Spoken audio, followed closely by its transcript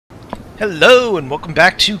Hello and welcome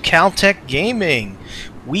back to Caltech Gaming.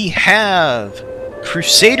 We have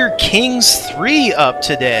Crusader Kings 3 up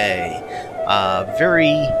today.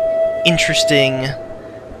 Very interesting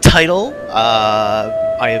title.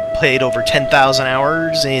 I have played over 10,000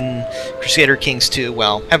 hours in Crusader Kings 2.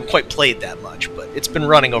 Well, haven't quite played that much, but it's been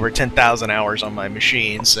running over 10,000 hours on my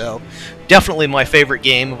machine, so definitely my favorite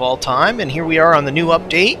game of all time. And here we are on the new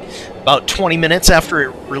update, about 20 minutes after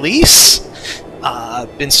it release.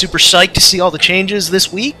 Been super psyched to see all the changes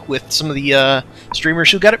this week with some of the streamers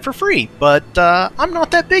who got it for free, but I'm not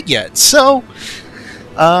that big yet, so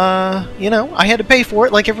you know, I had to pay for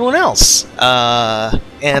it like everyone else.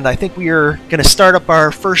 And I think we are going to start up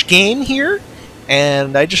our first game here,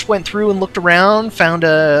 and I just went through and looked around, found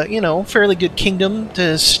a, you know, fairly good kingdom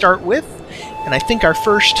to start with, and I think our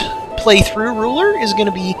first playthrough ruler is going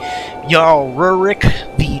to be Jarl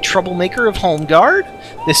Rurik, the Troublemaker of Homeguard.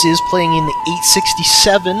 This is playing in the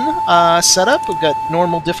 867 setup. We've got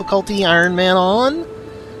normal difficulty, Iron Man on.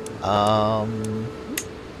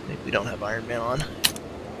 Maybe we don't have Iron Man on.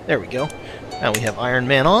 There we go. Now we have Iron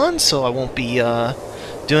Man on, so I won't be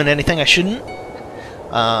doing anything I shouldn't.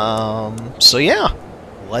 So yeah,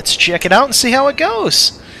 let's check it out and see how it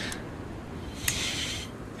goes.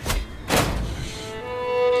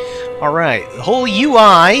 Alright, the whole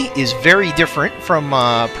UI is very different from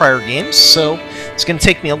prior games, so it's going to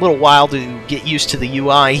take me a little while to get used to the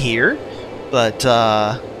UI here. But,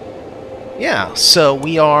 yeah, so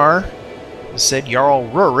we are, as I said, Jarl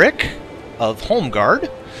Rurik of Homeguard,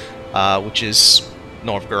 which is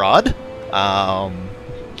Novgorod.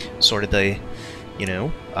 Sort of the, you know,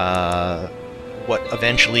 what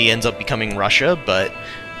eventually ends up becoming Russia, but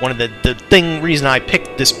one of the reason I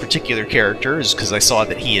picked this particular character is because I saw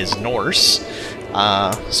that he is Norse.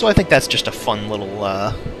 So I think that's just a fun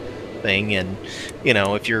little thing, and, you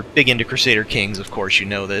know, if you're big into Crusader Kings, of course you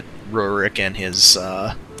know that Rurik and his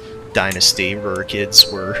dynasty,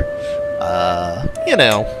 Rurikids, were, you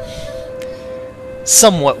know,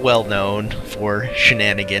 somewhat well known for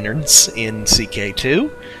shenanigans in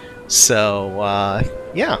CK2. So,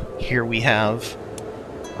 yeah, here we have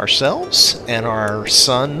ourselves and our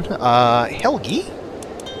son, Helgi,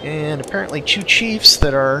 and apparently two chiefs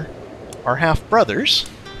that are half-brothers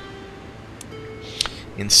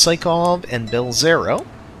in Psychov and Belzero.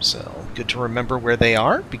 So, good to remember where they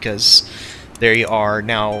are, because they are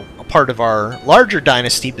now a part of our larger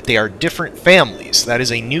dynasty, but they are different families. That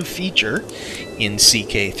is a new feature in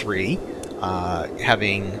CK3,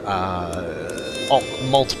 having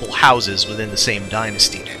multiple houses within the same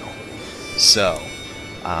dynasty now. So,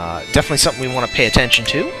 definitely something we want to pay attention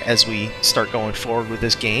to as we start going forward with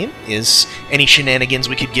this game, is any shenanigans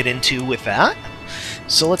we could get into with that.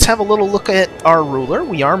 So let's have a little look at our ruler.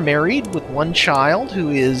 We are married with one child who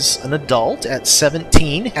is an adult at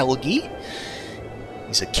 17, Helgi.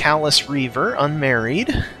 He's a callous reaver,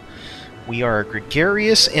 unmarried. We are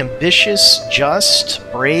gregarious, ambitious, just,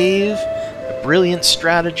 brave, a brilliant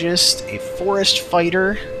strategist, a forest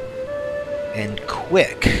fighter, and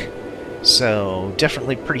quick. So,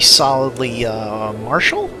 definitely pretty solidly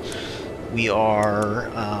martial. We are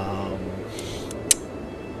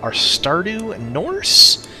our Stardew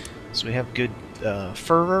Norse. So we have good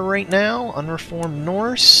fervor right now. Unreformed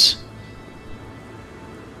Norse.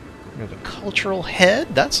 We have a cultural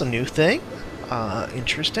head. That's a new thing.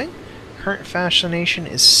 Interesting. Current fascination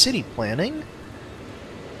is city planning.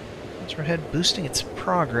 Cultural head boosting its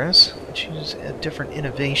progress. Choose different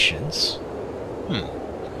innovations.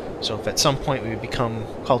 So if at some point we become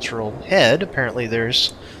cultural head, apparently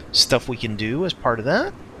there's stuff we can do as part of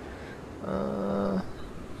that.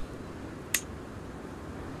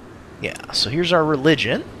 Yeah, so here's our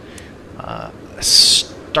religion.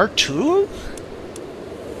 Startu?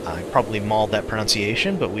 I probably mauled that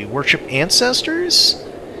pronunciation, but we worship ancestors.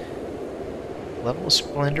 Level of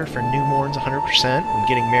splendor for newborns 100%. When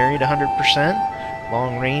getting married 100%.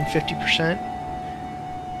 Long reign 50%.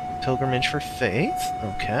 Pilgrimage for faith.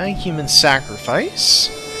 Okay. Human sacrifice.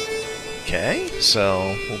 Okay,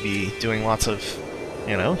 so we'll be doing lots of,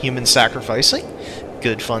 you know, human sacrificing.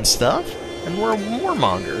 Good fun stuff. And we're a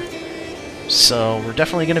warmonger. So we're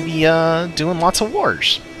definitely going to be doing lots of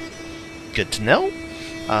wars. Good to know.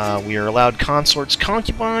 We are allowed consorts,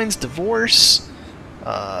 concubines, divorce,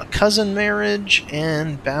 cousin marriage,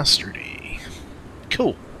 and bastardy.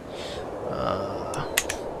 Cool.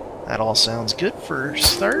 That all sounds good for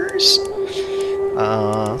starters.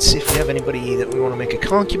 Let's see if we have anybody that we want to make a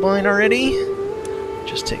concubine already.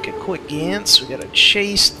 Just take a quick glance. We got a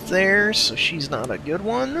chaste there, so she's not a good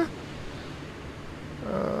one.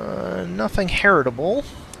 Nothing heritable,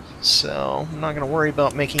 so I'm not going to worry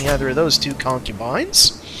about making either of those two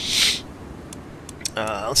concubines.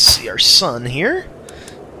 Let's see our son here.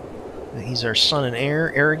 He's our son and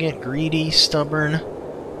heir. Arrogant, greedy, stubborn,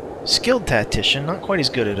 skilled tactician. Not quite as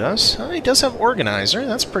good as us. He does have organizer.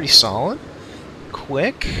 That's pretty solid.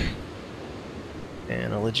 Quick.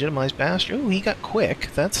 And a legitimized bastard. Ooh, he got quick.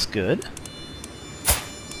 That's good.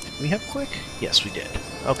 Did we have quick? Yes, we did.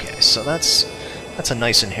 Okay, so that's a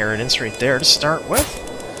nice inheritance right there to start with.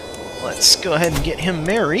 Let's go ahead and get him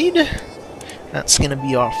married. That's going to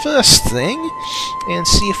be our first thing, and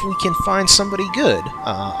see if we can find somebody good.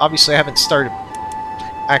 Obviously, I haven't started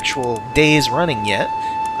actual days running yet.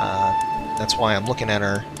 That's why I'm looking at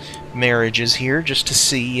our marriages here, just to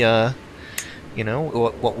see, you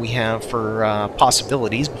know, what we have for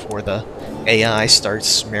possibilities before the AI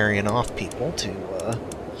starts marrying off people to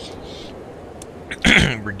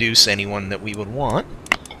reduce anyone that we would want.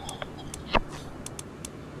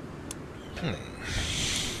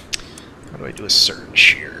 How do I do a search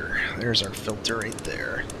here? There's our filter right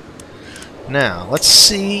there. Now, let's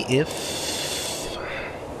see if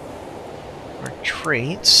our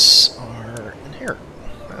traits are inheritable.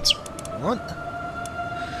 That's what we want.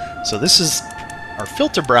 So this is... our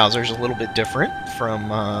filter browser is a little bit different from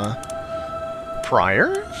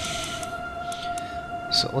prior.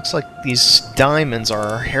 So it looks like these diamonds are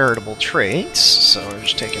our heritable traits. So we're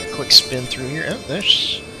just taking a quick spin through here. Oh,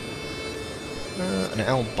 there's an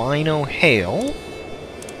albino hail.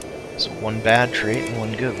 So one bad trait and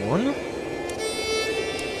one good one.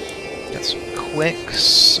 Got some quicks,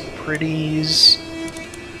 some pretties,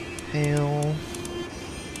 hail.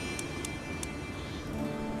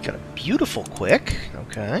 Got a beautiful quick,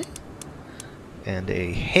 okay. And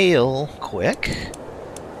a hail quick.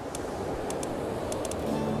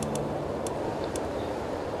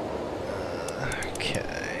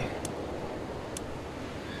 Okay.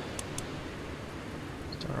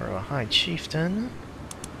 Star of a High Chieftain.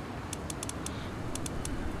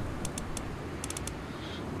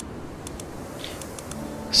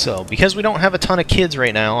 So, because we don't have a ton of kids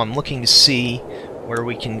right now, I'm looking to see where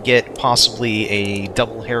we can get possibly a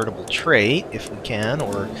double heritable trait, if we can,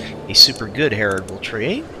 or a super good heritable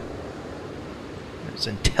trait. There's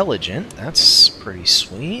intelligent, that's pretty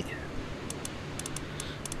sweet.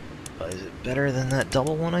 But is it better than that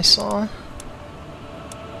double one I saw?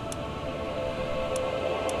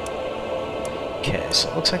 Okay, so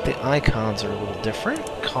it looks like the icons are a little different.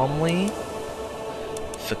 Calmly.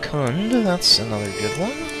 Fecund, that's another good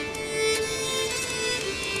one.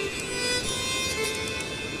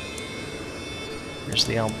 There's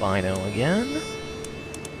the albino again.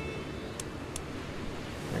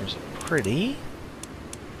 There's a pretty.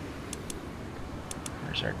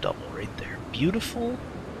 There's our double right there. Beautiful.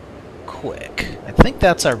 Quick. I think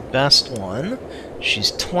that's our best one.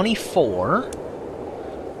 She's 24.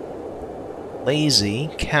 Lazy.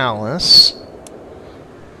 Callous.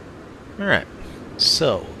 Alright.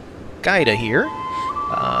 So, Gaida here.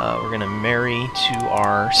 We're going to marry to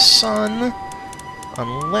our son.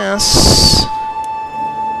 Unless...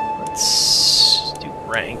 let's do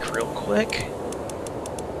rank real quick.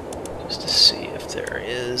 Just to see if there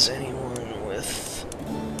is anyone with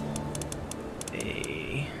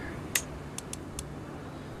a...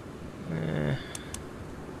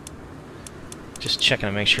 just checking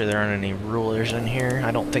to make sure there aren't any rulers in here.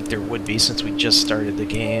 I don't think there would be since we just started the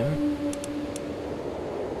game.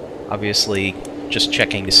 Obviously, just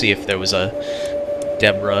checking to see if there was a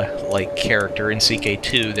Deborah-like character in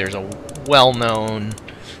CK2. There's a well-known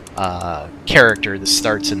character that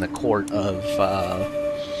starts in the court of,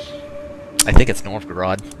 I think it's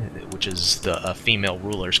Novgorod, which is the female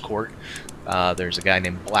ruler's court. There's a guy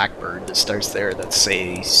named Blackbird that starts there that's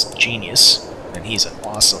a genius, and he's an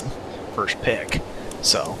awesome first pick.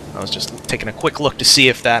 So, I was just taking a quick look to see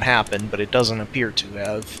if that happened, but it doesn't appear to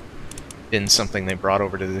have been something they brought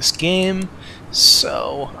over to this game.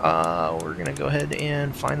 So, we're gonna go ahead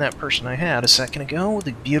and find that person I had a second ago,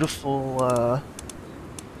 the beautiful,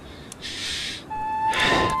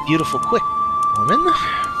 beautiful quick woman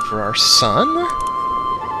for our son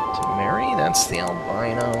to marry. That's the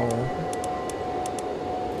albino.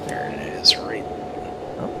 There it is, right.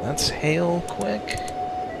 Oh, that's Hale Quick.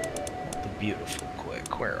 The beautiful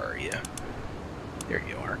Quick. Where are you? There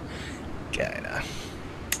you are. Gaida.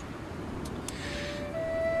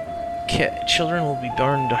 Okay, children will be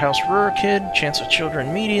born to House Rurikid. Chance of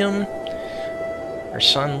children medium. Our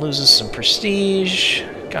son loses some prestige.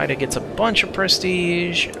 Gaida gets a bunch of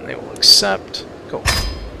prestige, and they will accept. Go.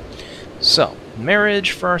 So,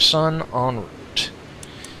 marriage for our son en route.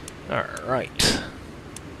 Alright.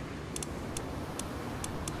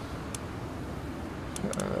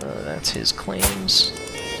 That's his claims.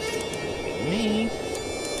 Me.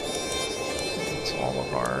 That's all all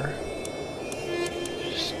of our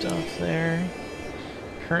stuff there.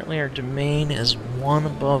 Currently our domain is 1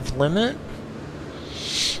 above limit.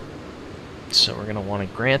 So we're going to want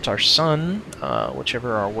to grant our son,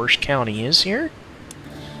 whichever our worst county is here.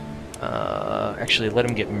 Actually, let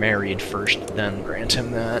him get married first, then grant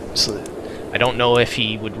him that. So that I don't know if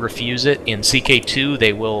he would refuse it. In CK2,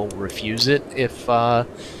 they will refuse it if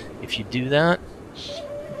you do that.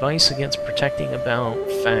 Advice against protecting about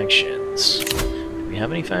factions. Do we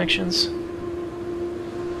have any factions?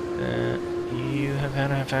 You have had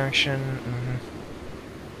a faction.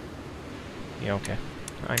 Yeah, okay.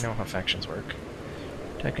 I know how factions work.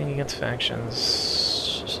 Protecting against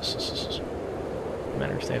factions. No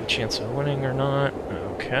matter if they have a chance of winning or not.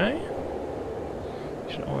 Okay.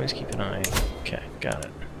 Should always keep an eye. Okay, got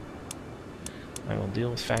it. I will deal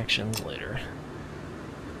with factions later.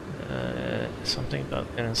 Something about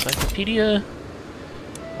an encyclopedia.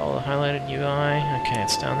 All the highlighted UI. Okay,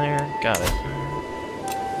 it's down there. Got it.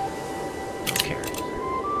 Don't care.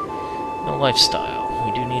 No lifestyle.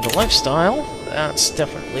 We do need a lifestyle. That's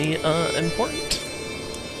definitely important.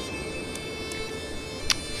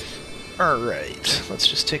 Alright, let's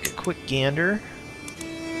just take a quick gander.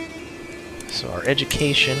 So our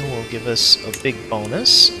education will give us a big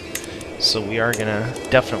bonus. So we are going to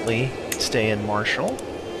definitely stay in Martial.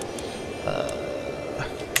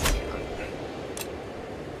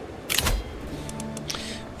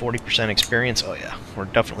 40% experience. Oh yeah, we're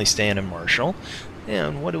definitely staying in Martial.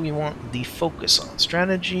 And what do we want the focus on?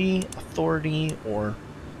 Strategy, authority, or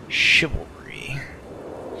chivalry?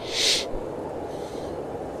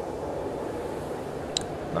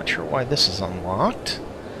 Not sure why this is unlocked.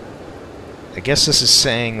 I guess this is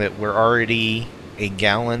saying that we're already a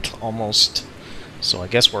gallant almost. So I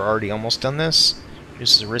guess we're already almost done this.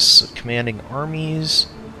 Reduces the risks of commanding armies.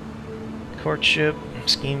 Courtship,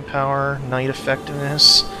 scheme power, knight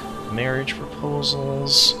effectiveness, marriage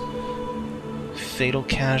proposals, fatal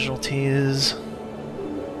casualties,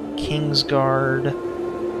 Kingsguard.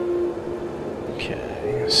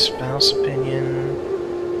 Okay, spouse opinion.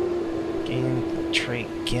 Gain trait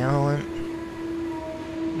gallant.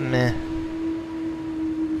 Meh.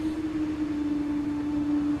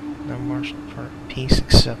 No martial part. Peace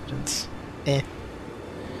acceptance. Eh.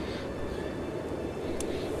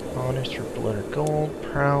 Honor through blood or gold.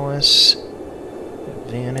 Prowess.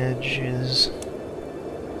 Advantages.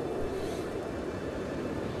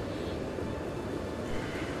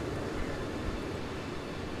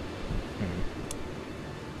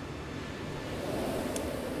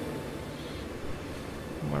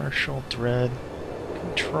 Martial dread.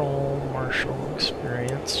 Control. Martial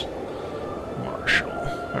experience. Martial.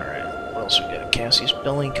 Alright. What else we got? Cassie's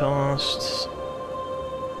billing costs.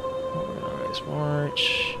 Organized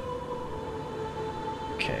march.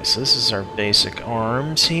 Okay, so this is our basic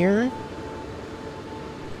arms here.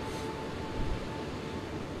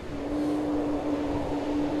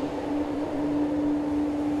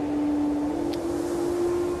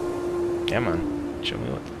 Come on, show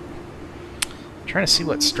me what... I'm trying to see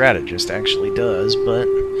what strategist actually does, but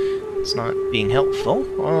it's not being helpful.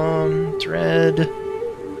 Dread...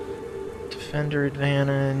 Defender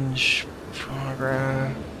advantage...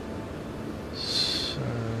 Progress...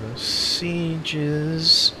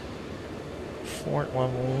 Sieges, fort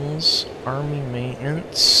levels, army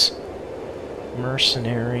maintenance,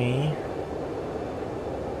 mercenary.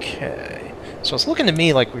 Okay. So it's looking to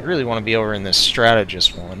me like we really want to be over in this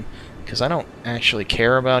strategist one, because I don't actually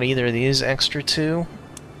care about either of these extra two.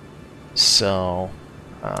 So,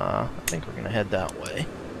 I think we're going to head that way.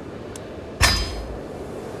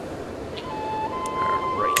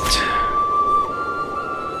 Alright.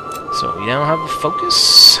 So we now have a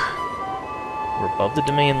focus. We're above the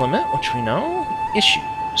domain limit, which we know.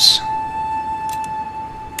 Issues.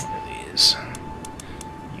 What are these?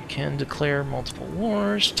 You can declare multiple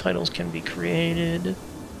wars. Titles can be created.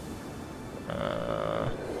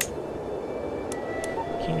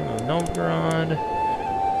 Kingdom of Novgorod.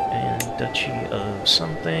 And Duchy of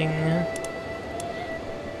something.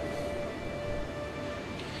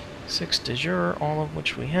 6 de jure, all of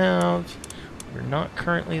which we have. We're not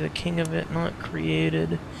currently the king of it, not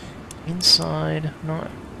created. Inside, not...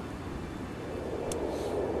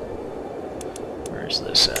 Where's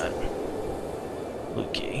this at?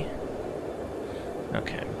 Luki.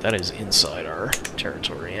 Okay, that is inside our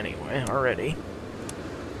territory anyway, already.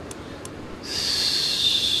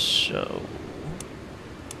 So...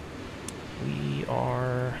 We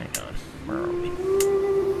are... Hang on, where are we?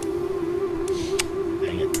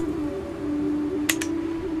 Dang it.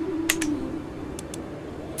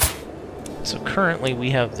 So currently we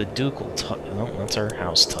have the ducal title. Oh, that's our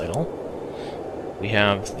house title. We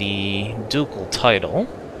have the ducal title,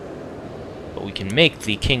 but we can make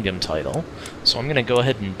the kingdom title. So I'm going to go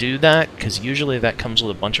ahead and do that, because usually that comes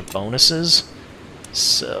with a bunch of bonuses.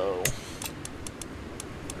 So,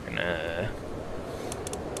 we're gonna...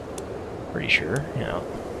 Pretty sure, yeah.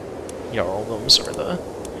 Jarldoms are the...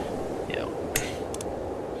 Yeah.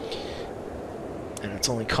 And it's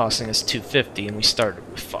only costing us 250, and we started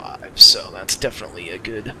with 5, so that's definitely a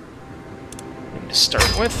good thing to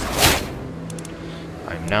start with.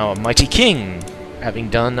 I'm now a mighty king, having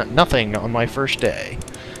done nothing on my first day.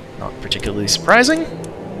 Not particularly surprising.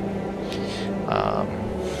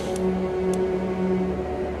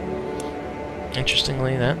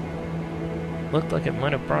 Interestingly, that looked like it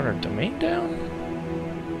might have brought our domain down.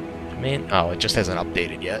 Oh, it just hasn't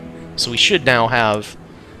updated yet. So we should now have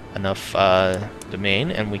enough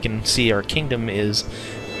domain, and we can see our kingdom is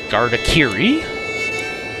Gardariki.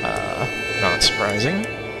 Not surprising.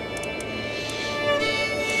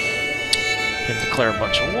 Can declare a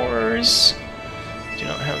bunch of wars. Do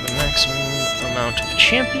not have the maximum amount of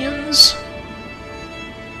champions.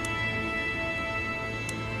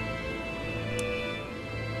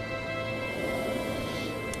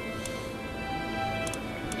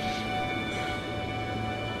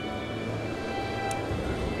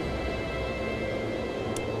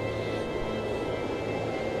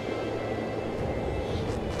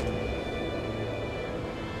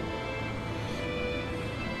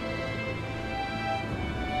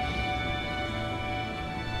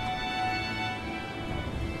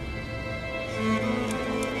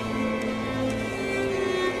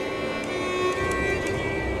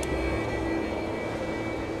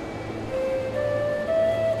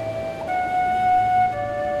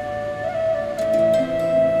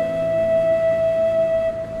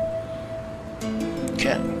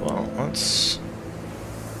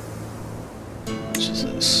 Much is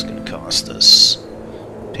this gonna cost us?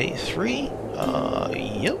 Pay 3?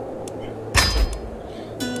 Yep.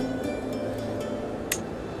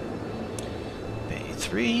 Pay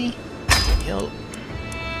 3. Yep.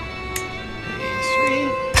 Pay 3.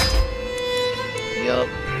 Yep.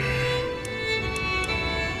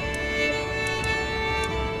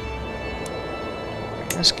 Bring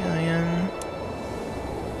this guy in.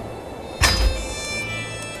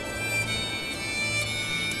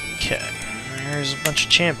 Okay, there's a bunch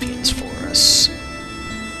of champions for us.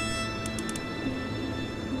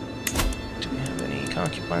 Do we have any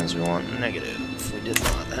concubines we want? Negative. We did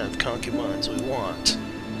not have concubines we want.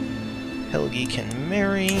 Helgi can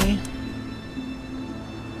marry.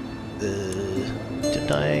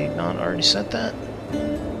 Did I not already set that?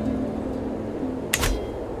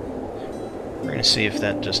 We're gonna see if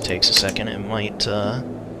that just takes a second. It might,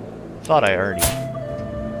 thought I already...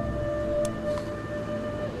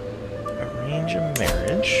 Arrange a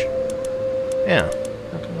marriage. Yeah,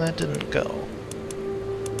 how come that didn't go?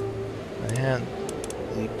 I had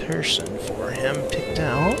the person for him picked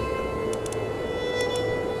out.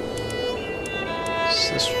 Is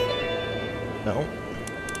this... No.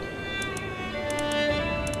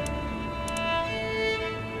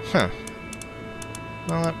 Huh.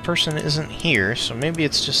 Well, that person isn't here, so maybe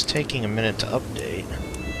it's just taking a minute to update.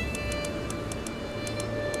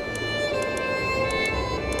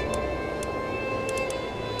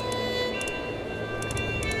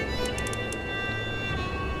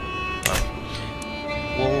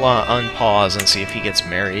 We'll unpause and see if he gets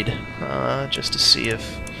married, just to see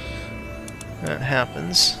if that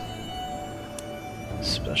happens.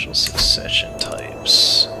 Special succession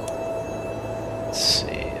types. Let's see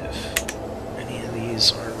if any of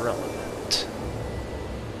these are relevant.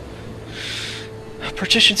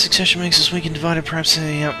 Partition succession makes us weak and divided, perhaps.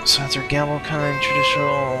 Yep, so that's our Gallo kind,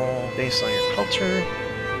 traditional, based on your culture.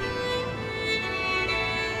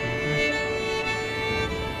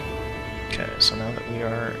 Okay, so now that we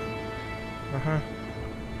are...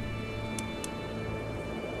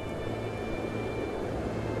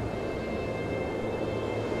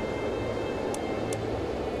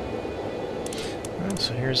 Well,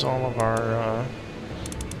 so here's all of our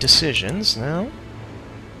decisions now.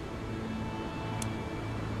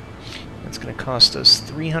 It's going to cost us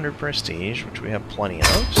 300 prestige, which we have plenty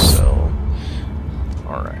of, so...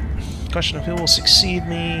 Alright. Question of who will succeed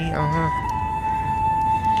me,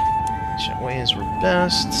 Ancient ways were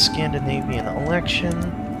best. Scandinavian election.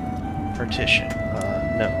 Partition.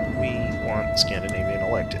 No, we want Scandinavian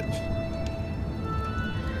elective.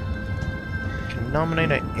 We can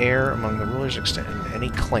nominate an heir among the rulers extending any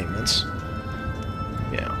claimants.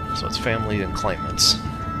 Yeah, so it's family and claimants.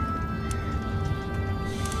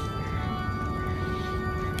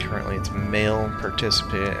 Currently it's male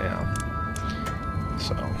participant, yeah.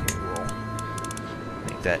 So we will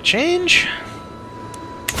make that change.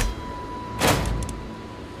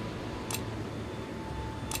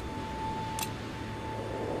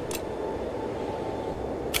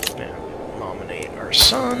 Now nominate our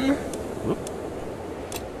son. Whoop.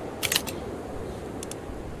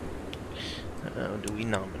 How do we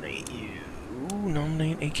nominate you?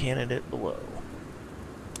 Nominate a candidate below.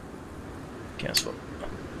 Cast vote.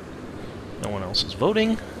 No one else is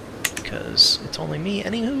voting, because it's only me,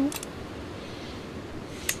 anywho.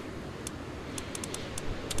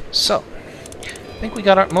 So, I think we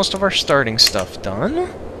got most of our starting stuff done.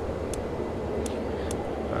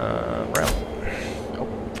 Oh,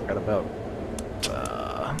 forgot about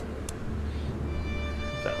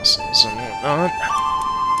vassals and whatnot.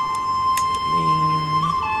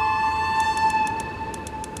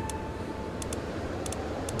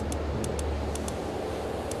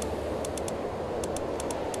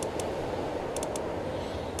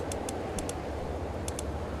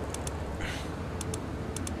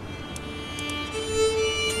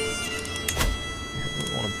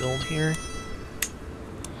 Build here.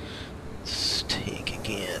 Let's take a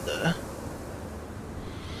gander.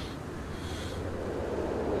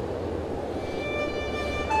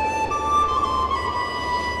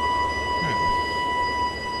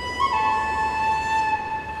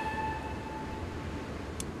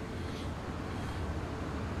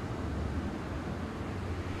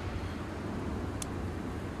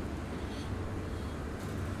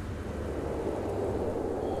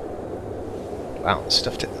 Wow,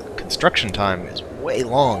 stuff to construction time is way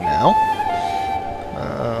long now.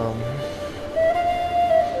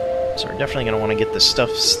 So we're definitely going to want to get this stuff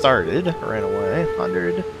started right away.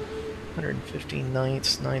 115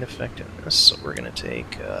 knights, 9 effectiveness. So we're going to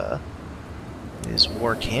take these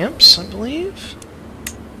war camps, I believe.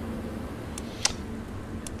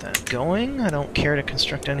 Get that going. I don't care to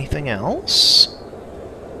construct anything else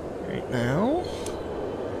right now.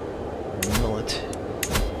 Military.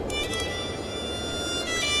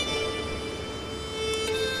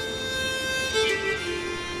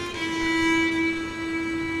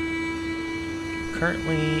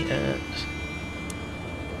 Currently at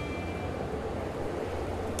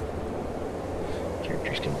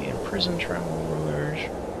characters can be in prison, travel rulers.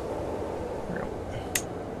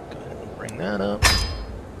 Go ahead and bring that up.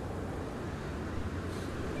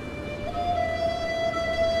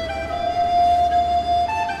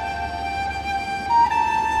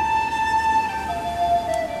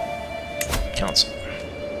 Council.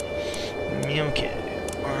 Okay.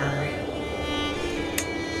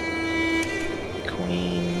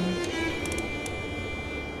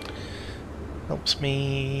 Helps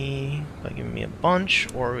me by giving me a bunch,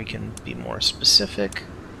 or we can be more specific.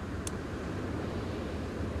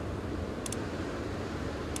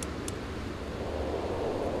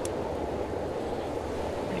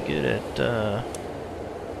 Pretty good at,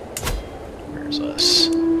 where's us?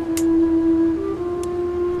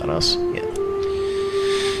 That us? Yeah.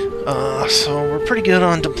 So we're pretty good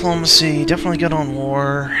on diplomacy, definitely good on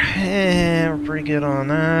war. We're pretty good on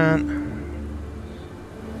that.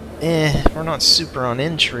 We're not super on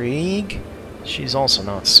intrigue. She's also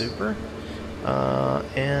not super.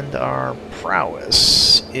 And our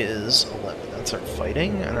prowess is 11. That's our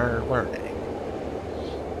fighting and our learning.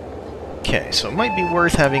 Okay, so it might be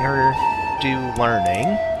worth having her do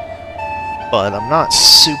learning, but I'm not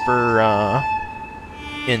super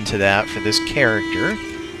into that for this character.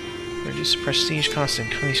 Reduce prestige cost,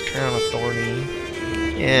 increase crown authority.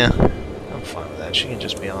 Yeah, I'm fine with that. She can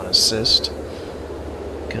just be on assist,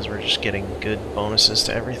 because we're just getting good bonuses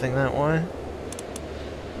to everything that way.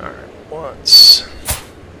 Alright, once.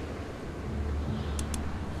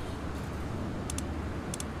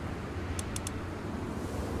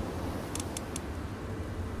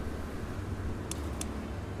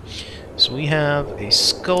 So we have a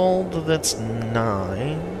Skald that's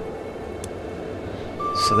 9.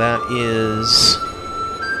 So that is...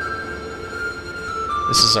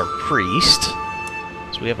 This is our priest.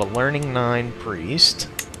 So we have a learning 9 priest.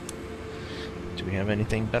 Do we have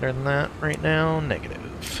anything better than that right now?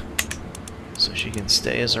 Negative. So she can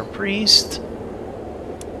stay as our priest.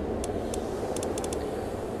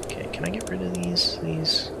 Okay, can I get rid of these?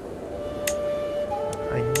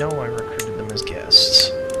 I know I recruited them as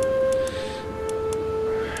guests.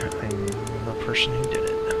 I'm the person who did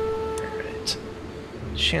it. Alright.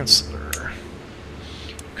 Chancellor.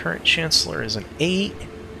 Current Chancellor is an 8.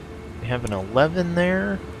 We have an 11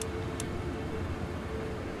 there.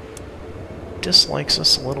 Dislikes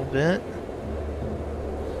us a little bit.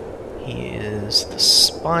 He is the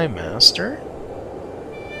Spy Master.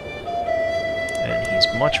 And he's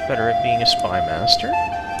much better at being a Spy Master.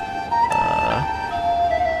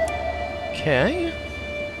 Okay.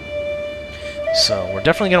 So we're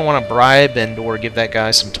definitely going to want to bribe and or give that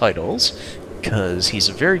guy some titles, because he's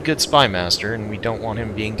a very good spy master, and we don't want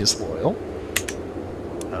him being disloyal.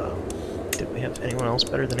 Did we have anyone else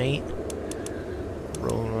better than 8?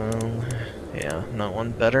 Roll, yeah, not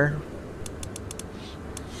one better.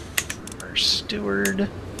 Our steward,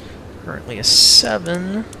 currently a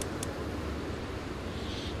 7.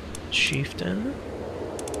 Chieftain.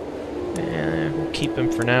 We'll keep him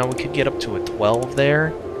for now. We could get up to a 12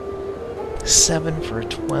 there. 7 for a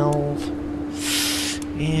 12.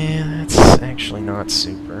 Yeah, that's actually not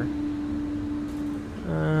super.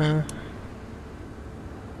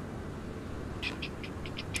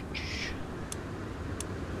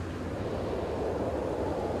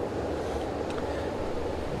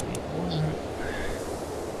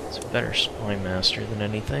 It's a better spy master than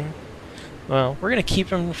anything. Well, we're going to keep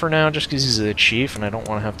him for now just because he's a chief and I don't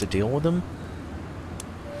want to have to deal with him.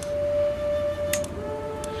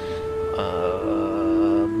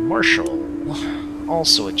 Marshal,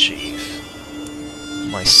 also a chief.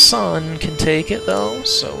 My son can take it though,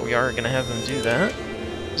 so we are going to have him do that.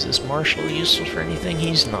 Is this marshal useful for anything?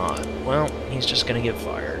 He's not. Well, he's just going to get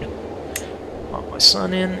fired. Pop my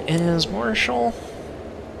son in as marshal.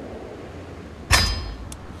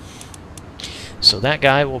 So that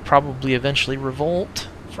guy will probably eventually revolt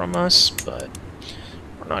from us, but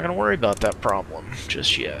we're not going to worry about that problem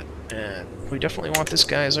just yet. And we definitely want this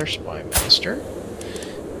guy as our spy master.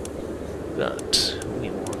 But we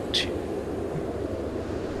want to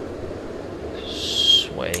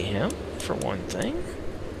sway him, for one thing.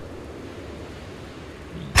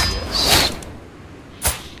 Yes.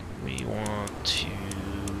 We want to...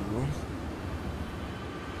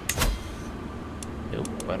 Nope,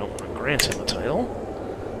 I don't want to grant him a title.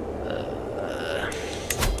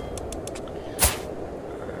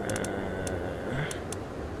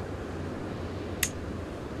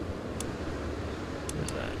 What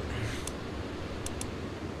is that?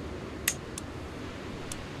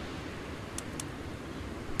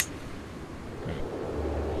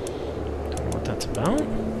 Don't know what that's about.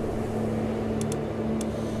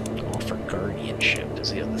 Offer guardianship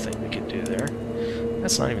is the other thing we could do there.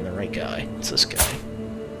 That's not even the right guy. It's this guy.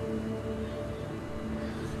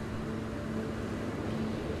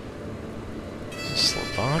 Is it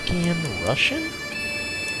Slovakian, Russian?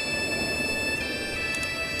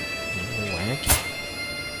 Wacky.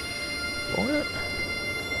 What?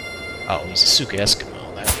 Oh, he's a Suka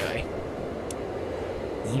Eskimo, that guy.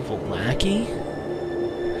 Evil lackey?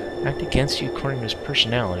 Act against you according to his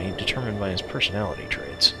personality, determined by his personality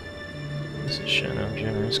traits. This is Shadow,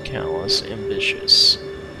 generous, callous, ambitious.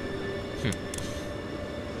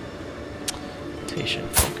 Rotation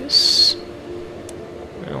focus.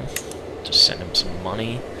 Well, just send him some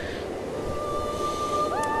money.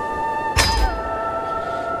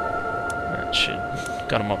 That should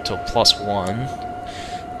got him up to a +1.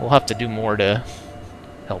 We'll have to do more to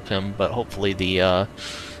help him, but hopefully the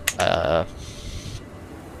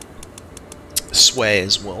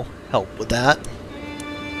sways will help with that.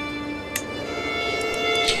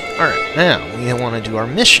 Alright, now we want to do our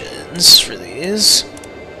missions for these.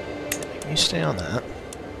 You stay on that.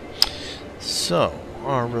 So,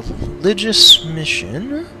 our religious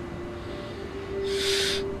mission.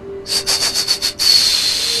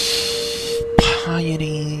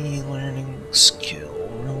 Piety, learning skill.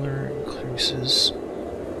 Ruler increases.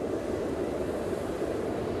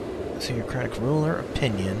 Theocratic ruler,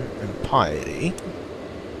 opinion, and piety.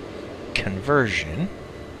 Conversion.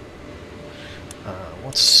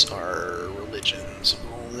 What's our religions of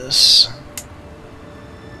all this?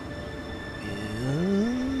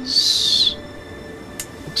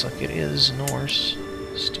 Looks like it is Norse.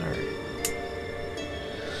 Start.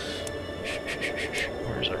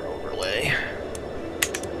 Where's our overlay?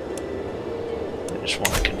 I just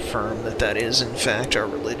want to confirm that that is in fact our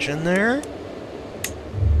religion there.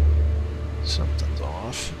 Something's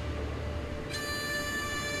off.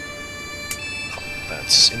 Oh,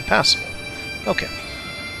 that's impassable. Okay.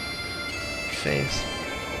 Faith.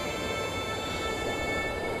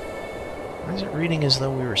 Why is it reading as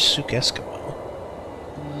though we were Suk Eskimo?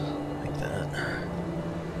 Like that.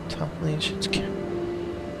 Top legions.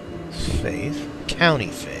 Faith. County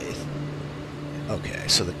faith. Okay,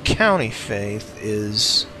 so the county faith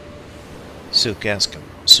is Suk Eskimo.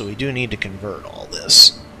 So we do need to convert all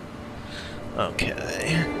this.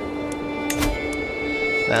 Okay.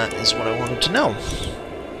 That is what I wanted to know.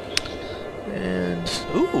 And,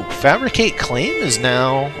 ooh, Fabricate Claim is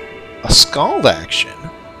now a Scald action.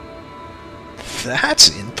 That's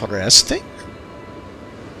interesting.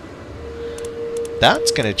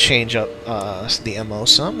 That's going to change up the MO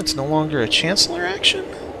some. It's no longer a Chancellor action?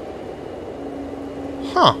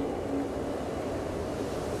 Huh.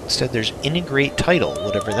 Instead, there's integrate title,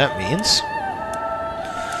 whatever that means.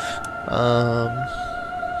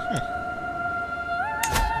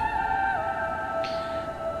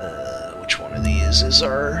 Which one of these is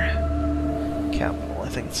our capital? I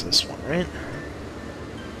think it's this one, right?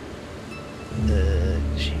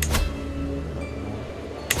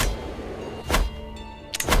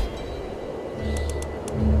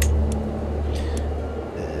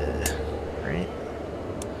 Right?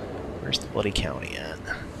 Where's the bloody county at?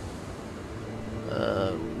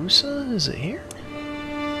 Rusa? Is it here?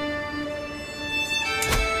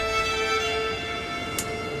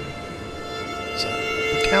 Is that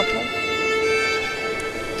the capital?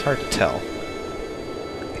 It's hard to tell.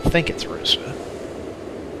 I think it's Rusa.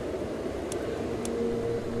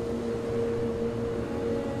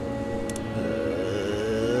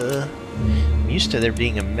 I'm used to there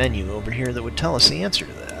being a menu over here that would tell us the answer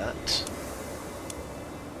to that.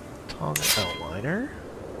 Toggle outliner.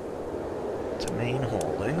 Domain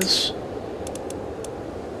holdings.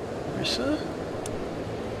 Rusa?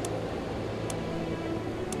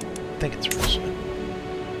 I think it's Rusa.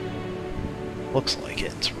 Looks like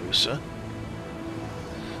it's Rusa.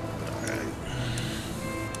 Alright.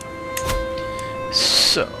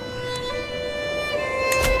 So.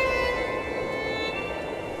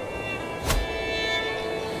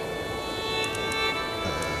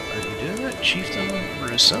 Are you doing that? Chieftain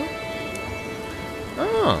Rusa?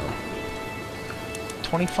 Oh.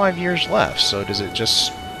 25 years left, so does it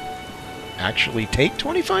just actually take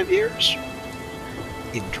 25 years?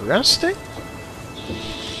 Interesting.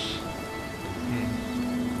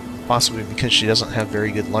 Possibly because she doesn't have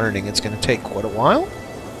very good learning, it's going to take quite a while.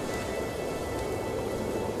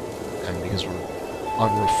 And because we're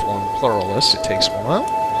unreformed pluralists, it takes a while.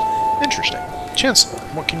 Interesting. Chancellor,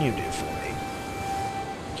 what can you do for me?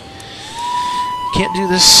 Can't do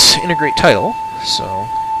this integrate title, so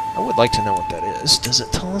I would like to know what that is. Does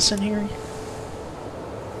it tell us in here?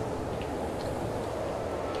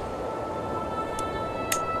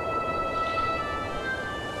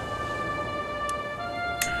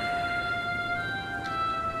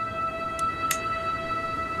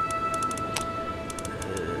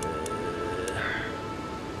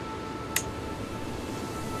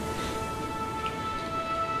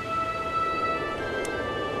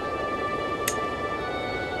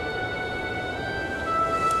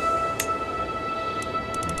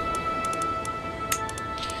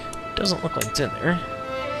 Doesn't look like it's in there.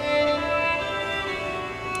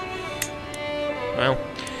 Well,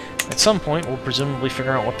 at some point we'll presumably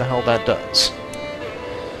figure out what the hell that does.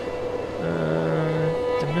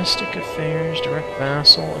 Domestic affairs, direct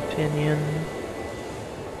vassal, opinion.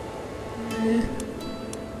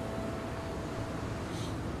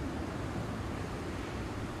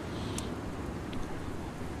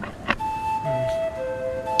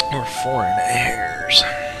 Or foreign heirs.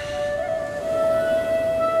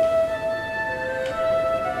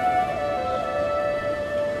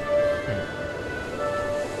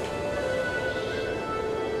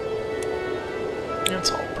 That's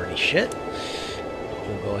all pretty shit.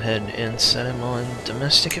 We'll go ahead and set him on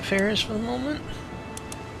domestic affairs for the moment.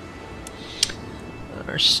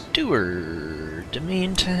 Our steward,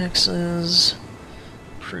 domain taxes,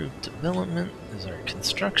 approved development is our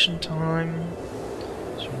construction time.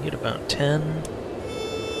 So we get about 10.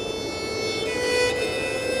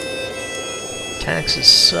 Taxes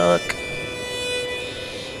suck.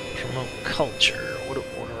 Promote culture. What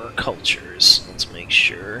are our cultures? Let's make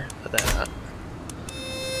sure of that.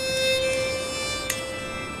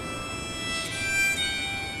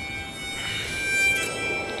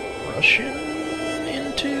 Russian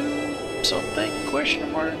into something?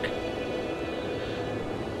 Question mark.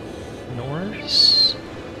 Norse.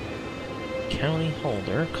 County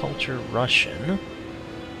holder. Culture Russian.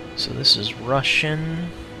 So this is Russian.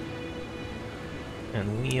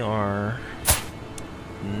 And we are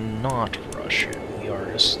not Russian. We are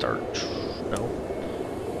no.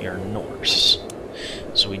 We are Norse.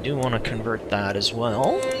 So we do want to convert that as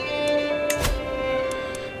well.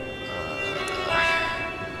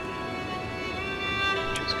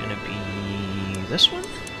 Which is going to be this one?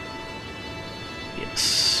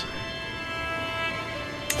 Yes.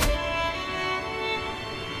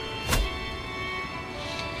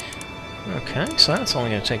 Okay, so that's only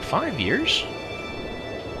going to take 5 years.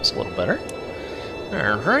 It's a little better.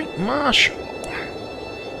 Alright, Marshal.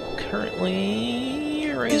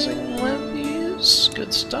 Currently raising levies.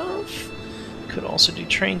 Good stuff. Could also do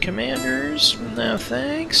train commanders. No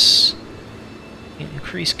thanks.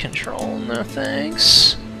 Increase control, no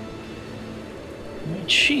thanks.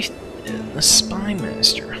 Chieftain, the Spy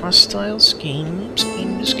Master. Hostile scheme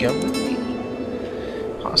discovery.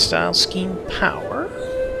 Hostile scheme power.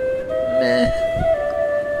 Meh.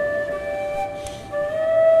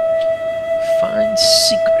 Find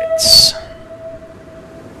secrets.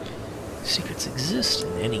 Secrets exist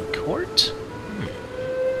in any court?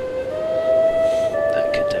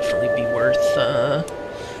 That could definitely be worth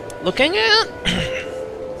looking at.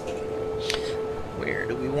 Where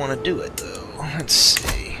do we want to do it, though? Let's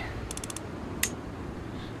see.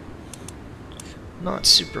 Not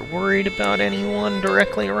super worried about anyone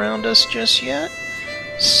directly around us just yet.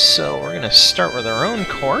 So we're going to start with our own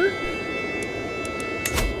court.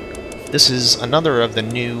 This is another of the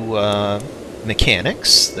new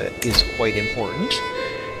mechanics that is quite important,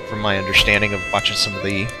 from my understanding of watching some of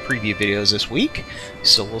the preview videos this week.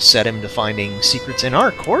 So we'll set him to finding secrets in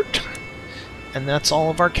our court, and that's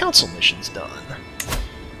all of our council missions done.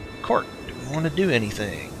 Court, do we want to do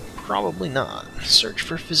anything? Probably not. Search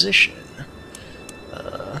for physician.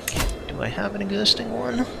 Do I have an existing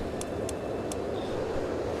one?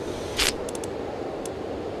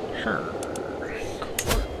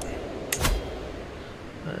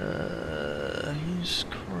 Use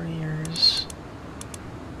couriers.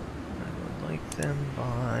 I would like them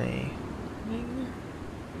by...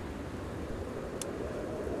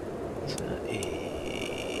 Is that a...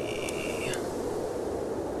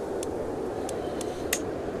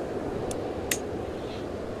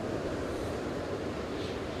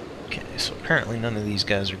 Okay, so apparently none of these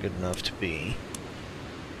guys are good enough to be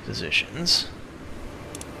physicians.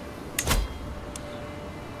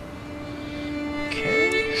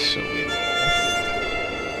 So we will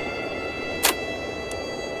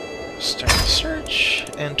start the search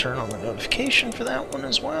and turn on the notification for that one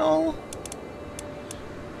as well.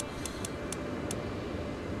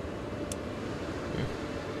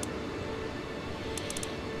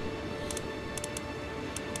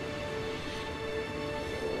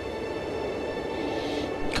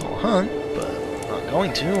 Call hunt, but I'm not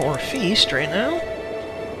going to, or feast right now.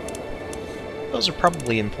 Those are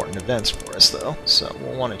probably important events for us, though, so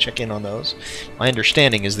we'll want to check in on those. My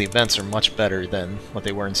understanding is the events are much better than what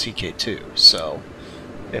they were in CK2, so,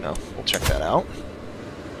 you know, we'll check that out.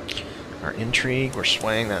 Our intrigue, we're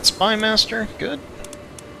swaying that Spy Master, good.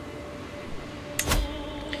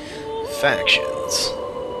 Factions.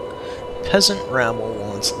 Peasant rabble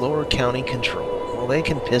wants lower county control. Well, they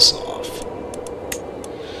can piss off.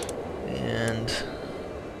 And...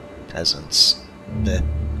 peasants. Bleh.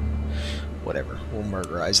 Whatever, we'll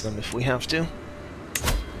murderize them if we have to.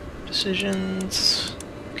 Decisions...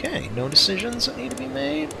 Okay, no decisions that need to be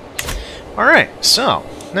made. Alright, so,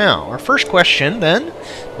 now, our first question, then,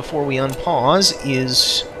 before we unpause,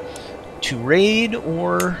 is to raid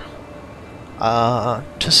or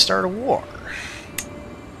to start a war.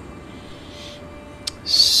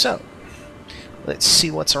 So, let's see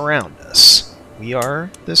what's around us. We are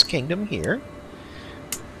this kingdom here.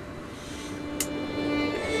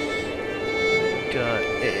 Got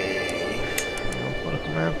a political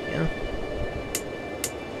map, yeah.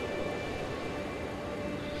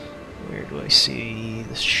 Where do I see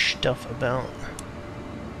the stuff about?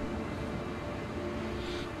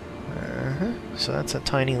 So that's a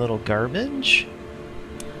tiny little garbage.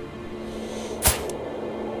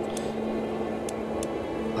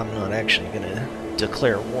 I'm not actually gonna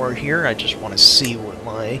declare war here, I just want to see what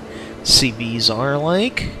my CBs are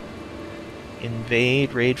like.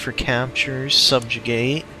 Invade, raid for captures,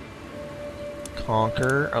 subjugate,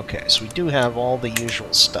 conquer. Okay, so we do have all the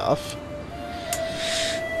usual stuff.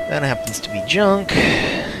 That happens to be junk.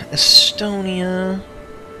 Estonia,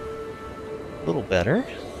 a little better.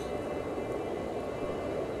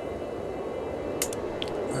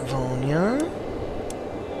 Livonia.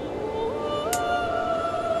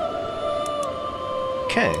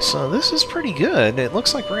 Okay, so this is pretty good. It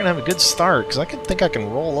looks like we're gonna have a good start, because I think I can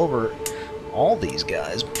roll over all these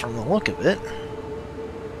guys from the look of it.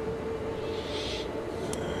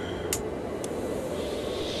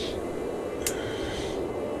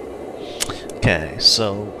 Okay,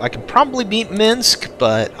 so I can probably beat Minsk,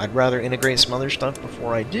 but I'd rather integrate some other stuff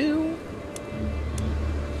before I do.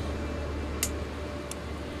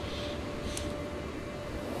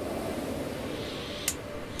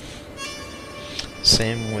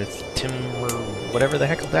 Same with Timur, whatever the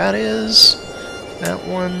heck that is. That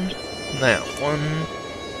one. That one,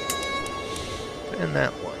 and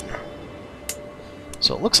that one.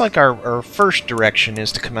 So it looks like our first direction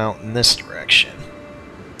is to come out in this direction.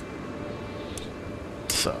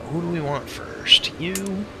 So, who do we want first? You,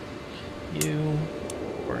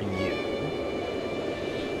 or you?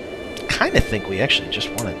 kind of think we actually just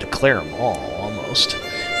want to declare them all, almost.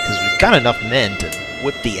 Because we've got enough men to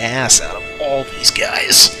whip the ass out of all these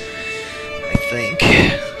guys, I think.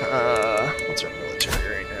 What's our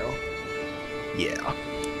military right now? Yeah.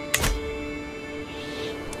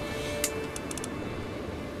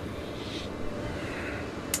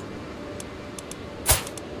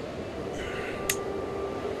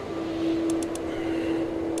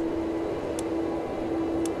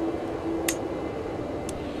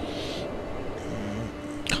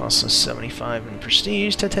 Costs us 75 in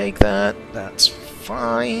prestige to take that. That's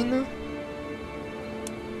fine.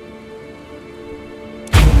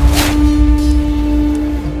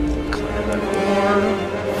 Declare that war.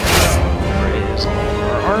 Raise all of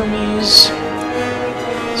our armies.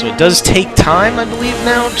 So it does take time, I believe,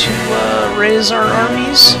 now to raise our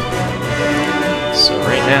armies. So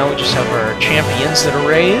right now we just have our champions that are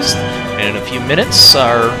raised, and in a few minutes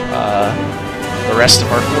the rest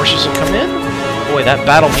of our forces will come in. Boy, that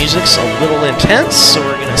battle music's a little intense, so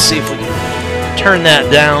we're gonna see if we can turn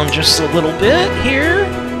that down just a little bit here.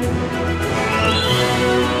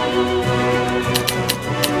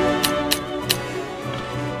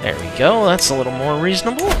 There we go, that's a little more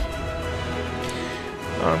reasonable.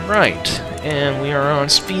 Alright, and we are on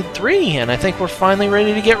speed 3, and I think we're finally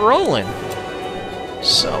ready to get rolling.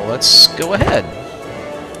 So let's go ahead.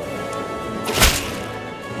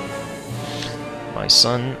 My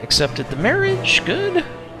son accepted the marriage, good.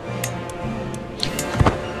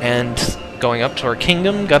 And going up to our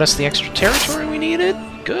kingdom got us the extra territory we needed,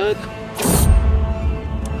 good.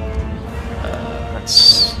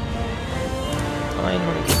 That's fine.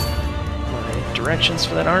 Let me get my directions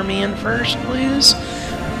for that army in first, please.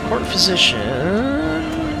 Court physician.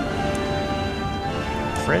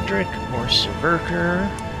 Frederick or Berserker.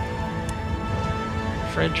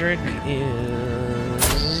 Frederick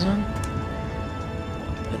is...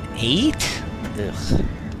 8? Ugh.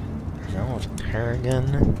 No,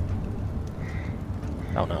 Paragon.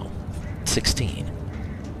 Oh no. 16.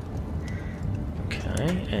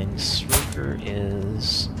 Okay, and Sroker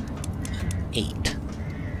is 8.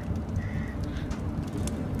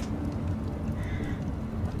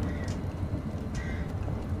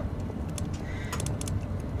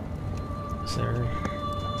 Is there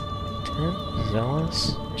 10?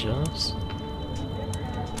 Zealous? Just?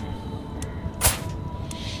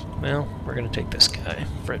 Well, we're gonna take this guy,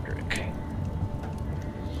 Frederick.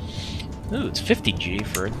 Ooh, it's 50G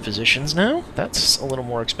for the physicians now. That's a little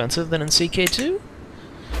more expensive than in CK2.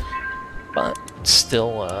 But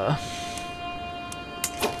still,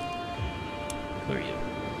 who are you?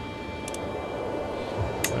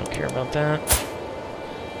 I don't care about that.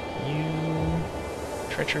 You...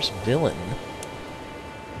 treacherous villain.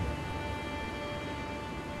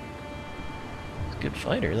 Good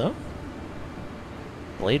fighter, though.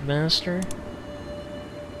 Blade Master.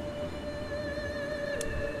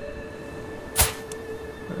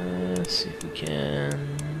 Let's see if we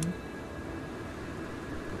can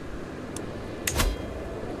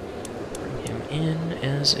bring him in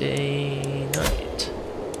as a knight.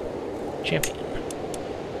 Champion.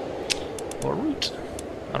 Or root.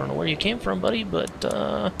 I don't know where you came from, buddy, but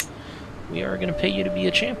we are going to pay you to be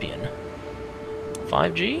a champion.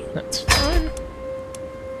 5G? That's fine.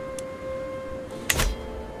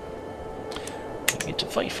 You get to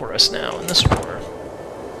fight for us now in this war.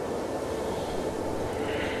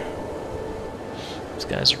 These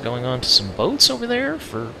guys are going on to some boats over there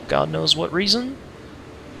for God knows what reason.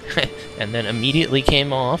 And then immediately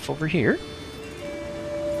came off over here.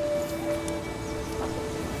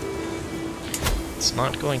 It's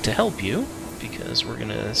not going to help you, because we're going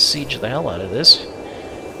to siege the hell out of this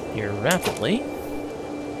here rapidly.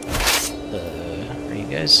 Are you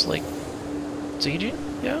guys, like, sieging?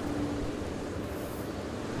 Yeah?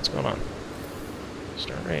 What's going on?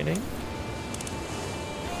 Start raiding.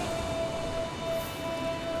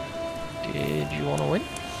 Did you want to win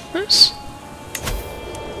this?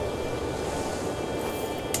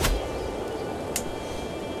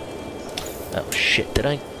 Oh shit, did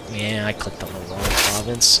I? Yeah, I clicked on the wrong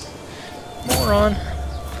province. Moron.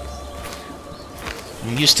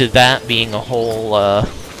 I'm used to that being a whole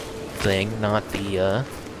thing, not the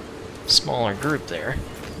smaller group there.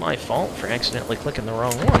 My fault for accidentally clicking the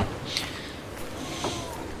wrong one.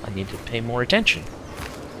 I need to pay more attention.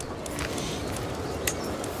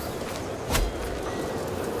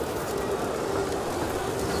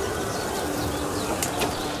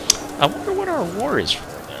 I wonder what our war is for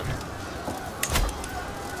then.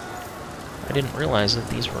 I didn't realize that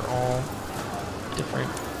these were all different.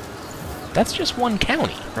 That's just one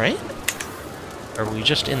county, right? Are we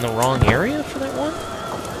just in the wrong area for that one?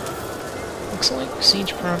 looks like.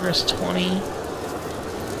 Siege progress 20.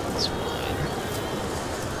 That's fine.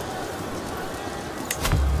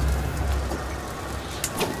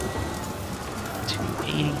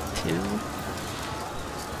 282.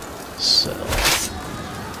 So, I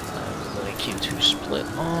would like you to split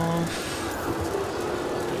off.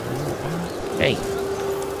 Hey.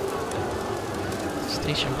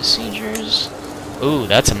 Station besiegers. Ooh,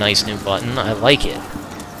 that's a nice new button. I like it.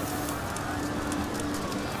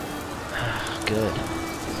 Good.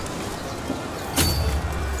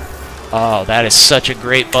 Oh, that is such a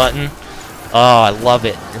great button. Oh, I love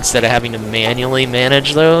it. Instead of having to manually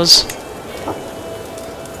manage those. There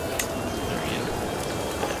you go.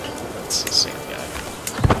 That's the same guy.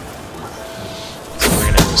 So we're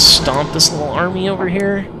gonna have to stomp this little army over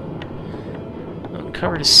here.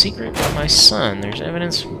 Uncovered a secret by my son. There's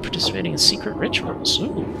evidence of participating in secret rituals.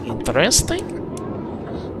 Ooh, interesting.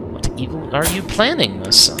 What evil are you planning,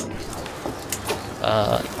 my son?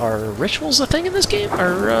 Are rituals a thing in this game?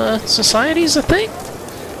 Are, societies a thing?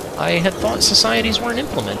 I had thought societies weren't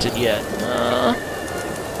implemented yet.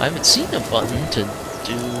 I haven't seen a button to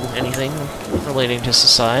do anything relating to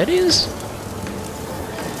societies.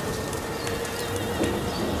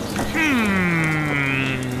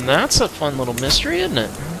 That's a fun little mystery, isn't it?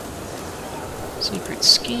 Secret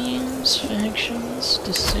schemes, factions,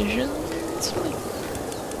 decisions...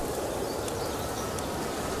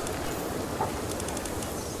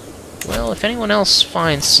 Well, if anyone else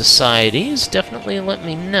finds societies, definitely let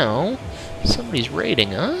me know. Somebody's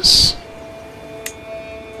raiding us.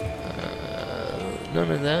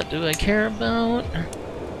 None of that do I care about.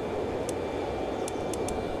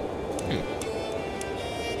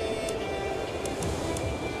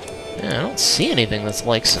 Yeah, I don't see anything that's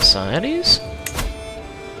like societies.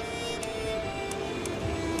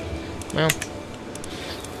 Well,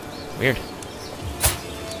 weird.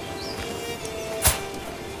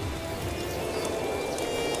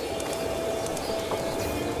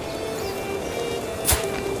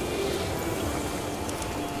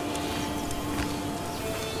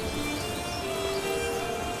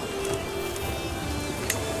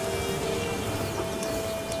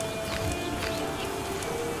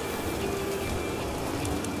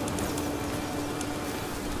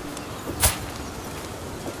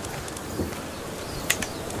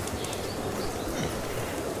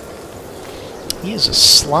 He is a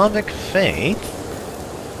Slavic faith.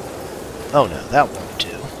 Oh no, that won't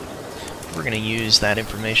do. We're going to use that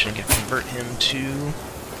information to convert him to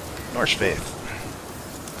Norse faith.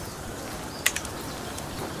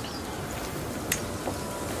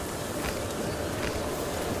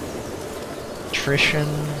 Attrition.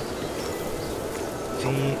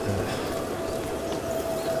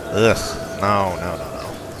 Ugh. No.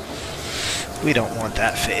 We don't want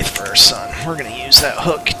that faith for our son. We're going to use that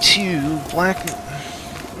hook to black...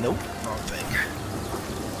 Nope, wrong thing.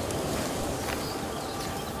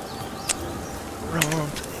 Wrong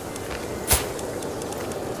thing.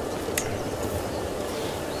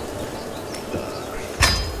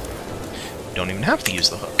 Don't even have to use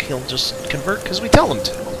the hook. He'll just convert because we tell him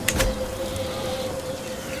to.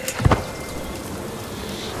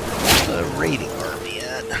 Where's the raiding army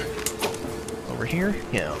at? Over here?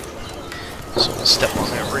 Yeah. So we'll step on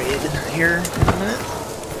that raid here in a minute.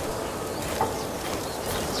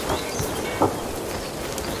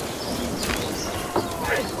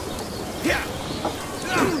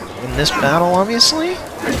 In this battle, obviously.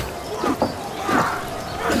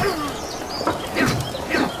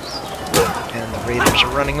 And the raiders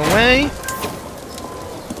are running away.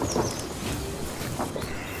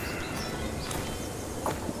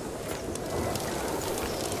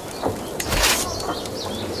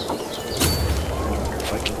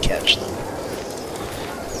 Catch them.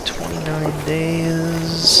 29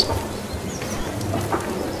 days.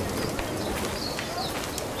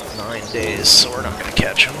 9 days, so we're not going to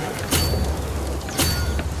catch them.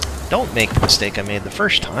 Don't make the mistake I made the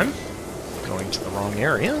first time, going to the wrong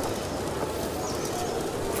area.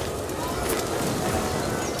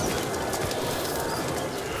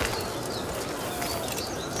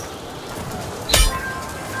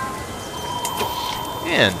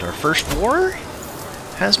 And our first war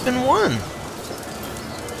has been won.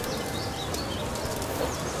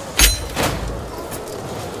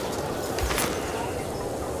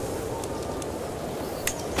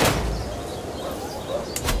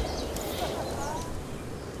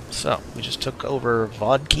 So, we just took over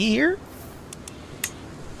Vodki here.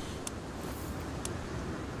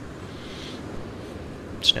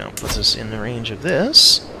 Which now puts us in the range of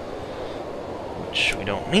this, which we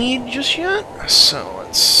don't need just yet. So,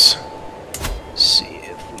 let's see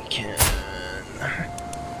if we can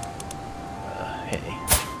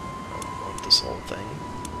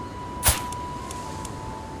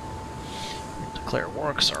declare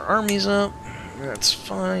war because our army's up. That's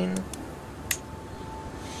fine.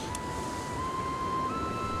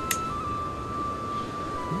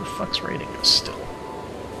 Who the fuck's raiding us still?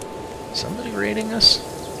 Somebody raiding us?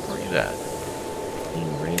 Where are you at?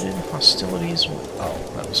 Being raided? Hostilities?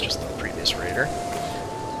 Oh, that was just the previous raider.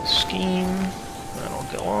 Scheme. That'll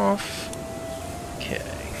go off. Okay.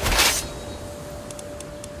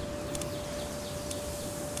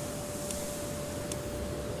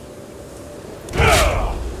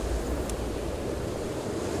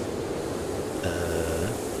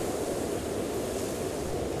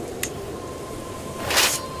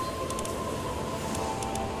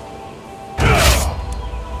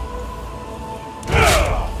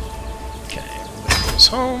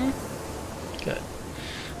 Home. Good.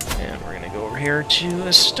 And we're gonna go over here to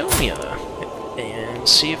Estonia and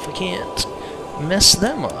see if we can't mess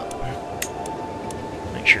them up.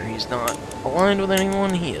 Make sure he's not aligned with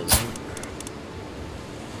anyone. He isn't.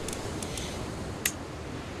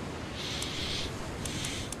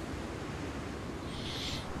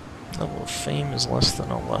 Level of fame is less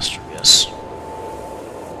than illustrious.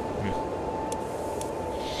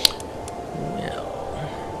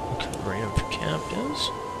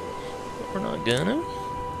 Captives, but we're not gonna.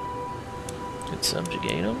 Could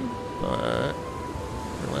subjugate them, but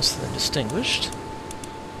we're less than distinguished.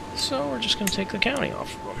 So we're just gonna take the county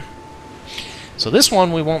off of them. So this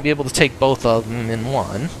one we won't be able to take both of them in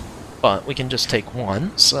one, but we can just take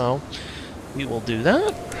one. So we will do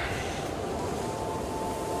that.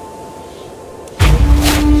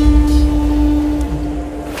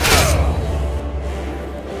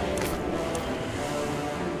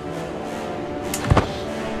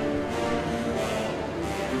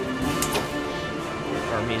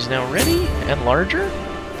 Is now ready and larger.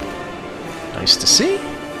 Nice to see.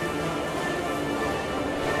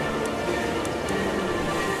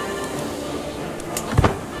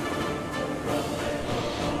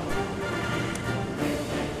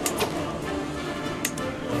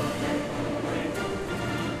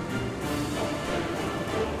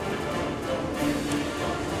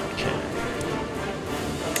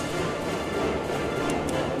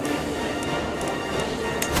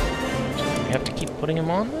 Have to keep putting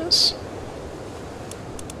him on this?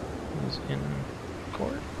 He's in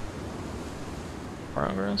court.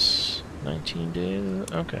 Progress. 19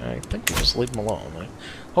 days. Okay, I think we just leave him alone. I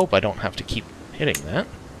hope I don't have to keep hitting that.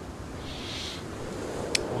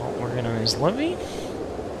 Well, organize levy.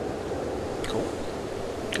 Cool.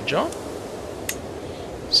 Good job.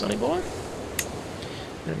 Sonny boy.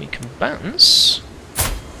 Enemy combatants.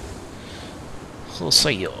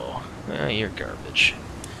 Crusader. Ah, you're garbage.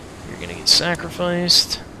 You're gonna get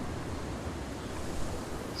sacrificed.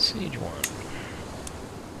 Siege 1.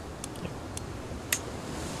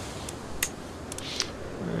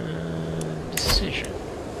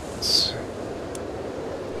 Decisions.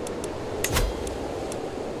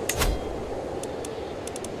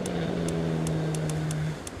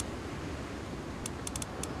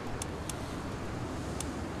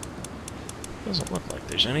 Doesn't look like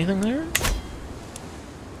there's anything there.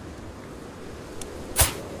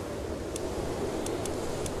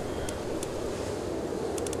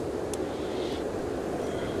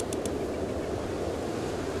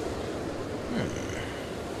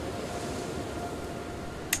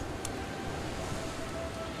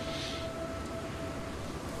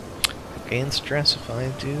 Gain stress if I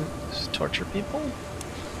do torture people?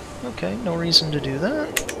 Okay, no reason to do that.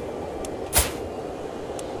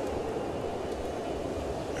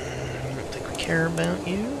 I don't think we care about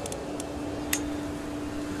you.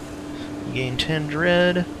 You gain 10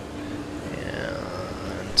 dread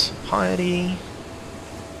and piety.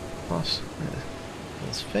 Plus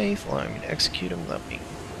his faith, allowing me to execute him without being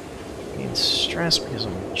gain stress because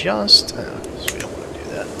I'm just. So we don't want to do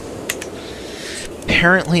that.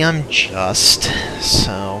 Apparently I'm just,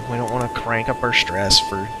 so we don't want to crank up our stress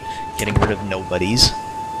for getting rid of nobodies.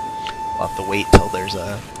 We'll have to wait till there's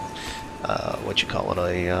a, what you call it,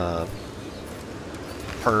 a,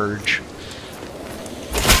 purge.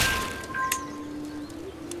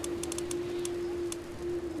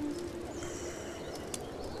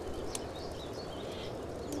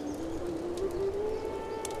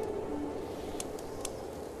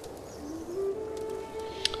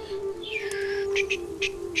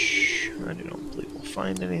 I don't believe we'll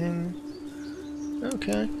find anything.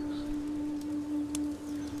 Okay.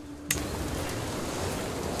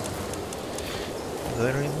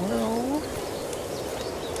 Very well.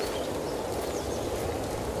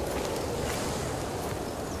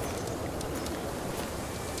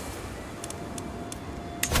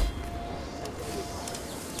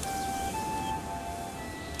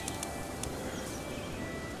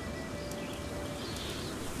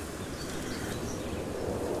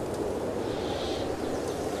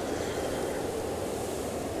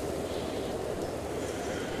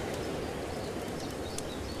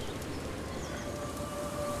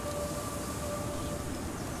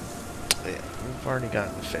 I've already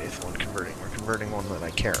gotten the faith one converting. We're converting one that I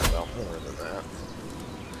care about more than that.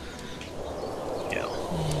 Yeah.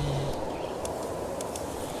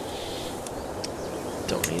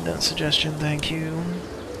 Don't need that suggestion, thank you.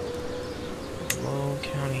 Low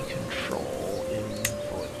county control in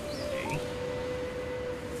Void,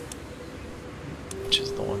 which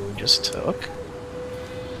is the one we just took.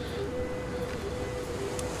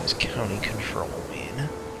 What does county control mean?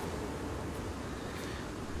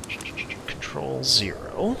 Control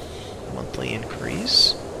 0. Monthly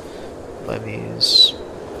increase. Levies.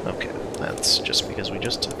 Okay, that's just because we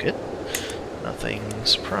just took it. Nothing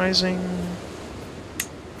surprising.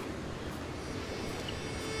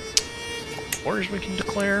 Wars we can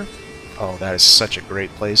declare. Oh, that is such a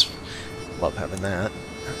great place. Love having that.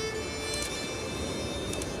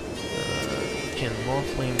 Can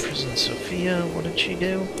lawfully imprison Sophia. What did she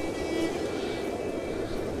do?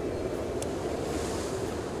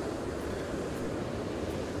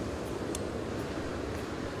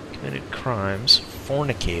 Committed crimes.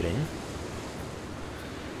 Fornicating.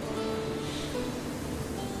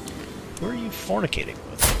 Who are you fornicating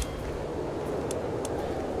with?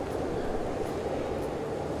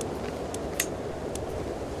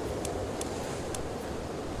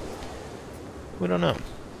 We don't know.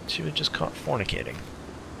 She was just caught fornicating.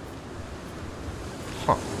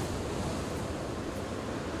 Huh.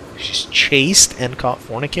 She's chased and caught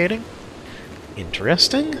fornicating?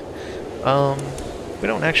 Interesting. We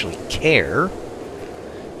don't actually care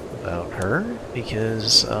about her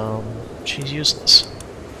because, she's useless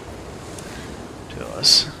to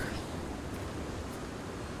us.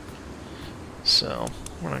 So,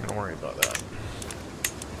 we're not gonna worry about that.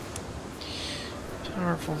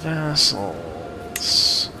 Powerful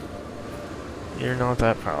vassals. You're not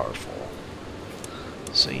that powerful,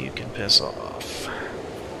 so you can piss off.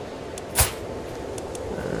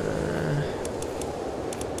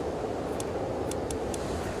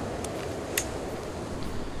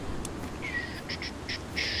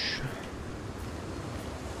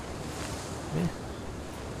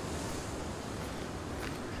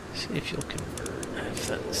 See if you'll convert.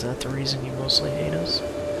 Is that the reason you mostly hate us?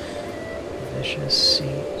 Vicious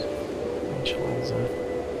seat.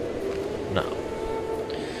 No.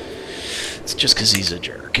 It's just because he's a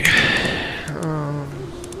jerk.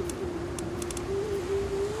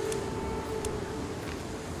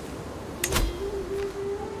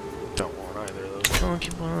 Don't want either of those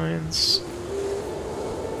concubines.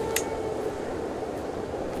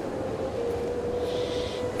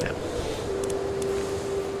 Yeah.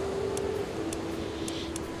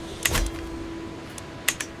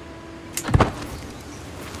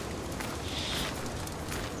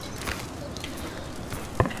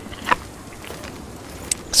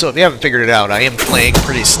 So if you haven't figured it out, I am playing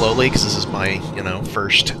pretty slowly because this is my,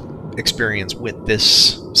 first experience with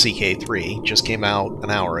this CK3. Just came out an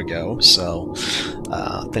hour ago, so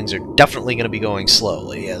things are definitely going to be going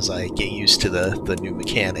slowly as I get used to the new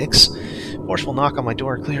mechanics. Forceful knock on my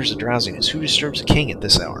door clears the drowsiness. Who disturbs the king at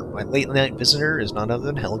this hour? My late-night visitor is none other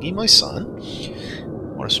than Helgi, my son. I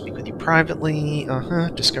want to speak with you privately.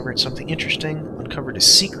 Discovered something interesting. Uncovered a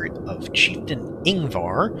secret of Chieftain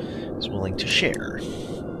Ingvar is willing to share.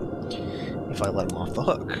 If I let him off the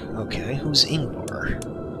hook. Okay, who's Ingvar?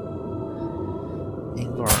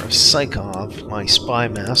 Ingvar of Psychov, my spy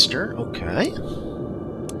master. Okay.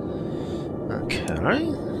 Okay.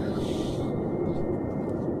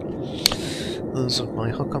 Lose of my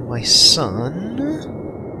hook on my son.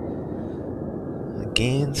 I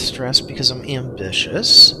gain stress because I'm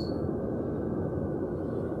ambitious.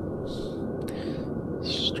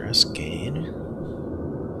 Stress gain.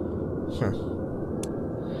 Huh.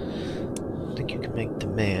 Think you can make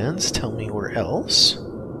demands. Tell me where else.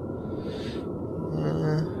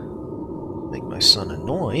 Make my son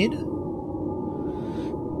annoyed.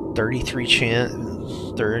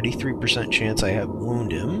 33% chance I have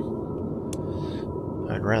wound him.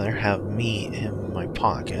 I'd rather have him in my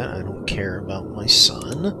pocket. I don't care about my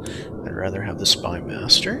son. I'd rather have the spy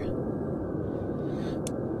master.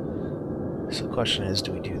 So the question is,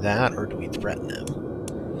 do we do that or do we threaten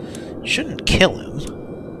him? Shouldn't kill him.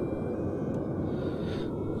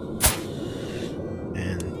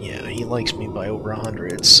 He likes me by over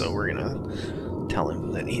 100, so we're gonna tell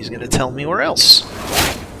him that he's gonna tell me where else.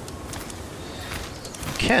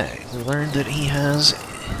 Okay, we learned that he has...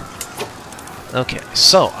 Okay,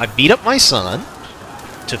 so I beat up my son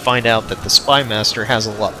to find out that the spy master has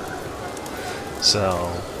a lover.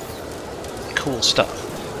 So, cool stuff.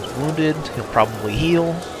 He's wounded, he'll probably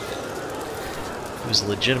heal. He was a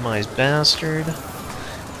legitimized bastard.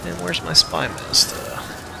 And where's my spy master?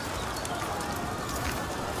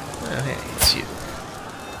 Oh, hey, it's you.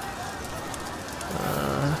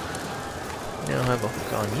 now have a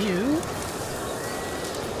hook on you.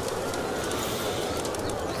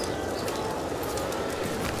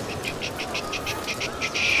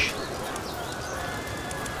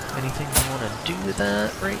 Anything you want to do with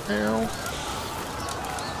that right now?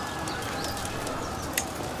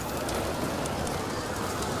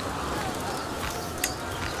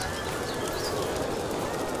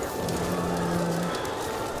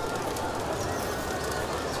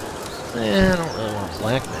 I don't really want to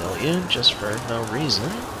blackmail you, just for no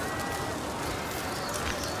reason.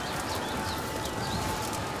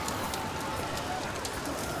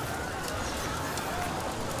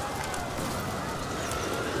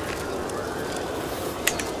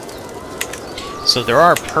 So there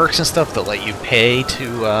are perks and stuff that let you pay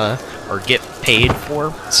to, or get paid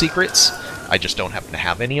for secrets. I just don't happen to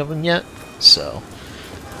have any of them yet, so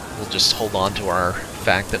we'll just hold on to our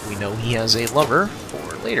fact that we know he has a lover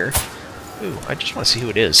for later. Ooh, I just want to see who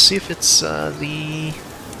it is. See if it's, the...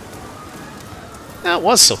 Oh, it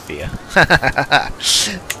was Sophia.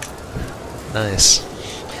 Nice.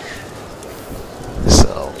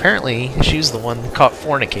 So, apparently, she's the one caught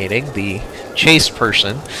fornicating. The chased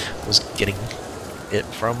person was getting it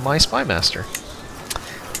from my spy master.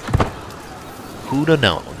 Who'd have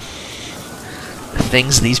known? The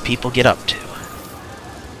things these people get up to.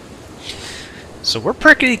 So we're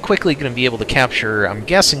pretty quickly going to be able to capture, I'm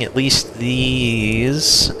guessing, at least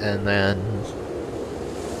these, and then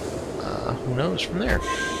who knows from there.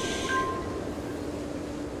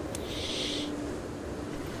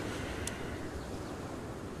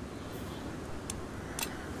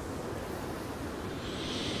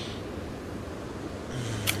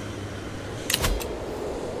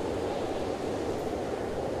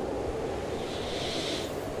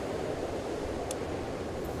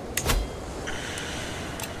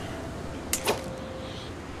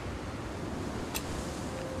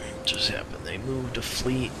 Just happened they moved a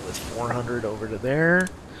fleet with 400 over to there,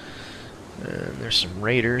 and there's some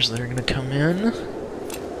raiders that are going to come in.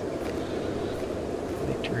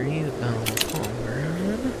 Victory, the Battle of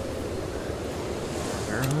Palmgren.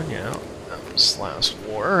 Yeah, that was last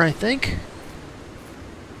war, I think.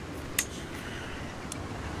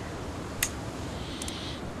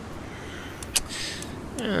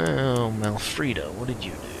 Oh, Malfrida, what did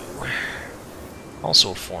you do?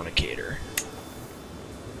 Also a fornicator.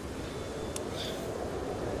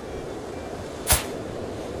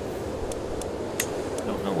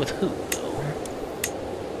 Don't know with who, though.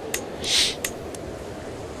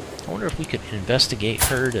 I wonder if we could investigate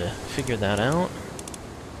her to figure that out.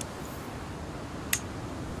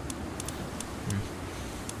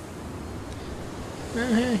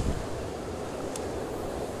 Hey.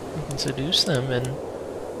 We can seduce them, and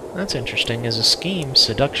that's interesting as a scheme.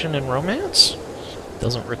 Seduction and romance?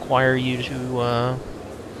 Doesn't require you to,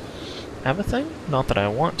 have a thing. Not that I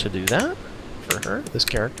want to do that for her, this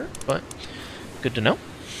character, but good to know.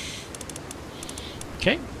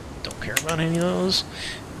 Okay, don't care about any of those.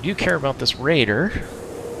 Do care about this raider.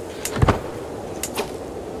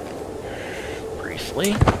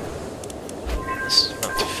 Briefly. This is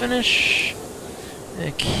about to finish.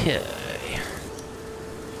 Okay.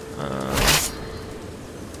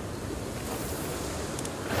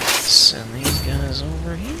 Send these guys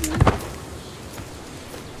over here.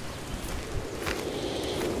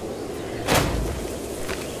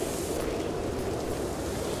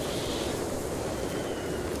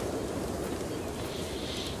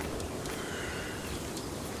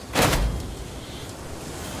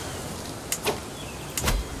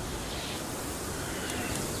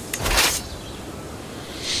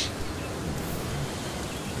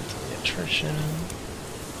 Attrition.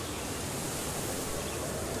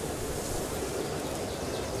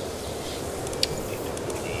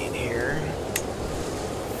 Here.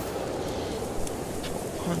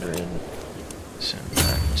 1200. Send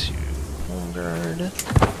that to Home Guard.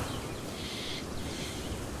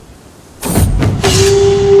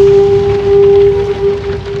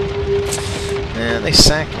 And they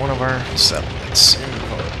sacked one of our settlements in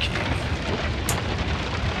Rurikid.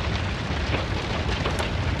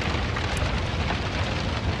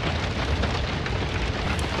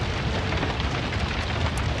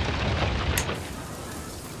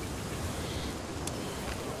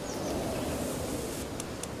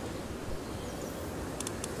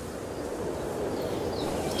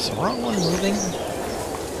 Is the wrong one moving?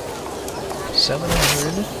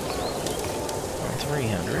 700 or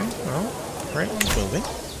 300? Well, the right one's moving.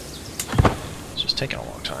 It's just taking a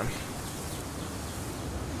long time.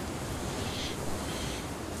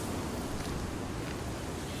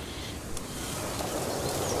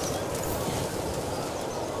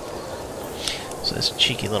 So This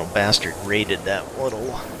cheeky little bastard raided that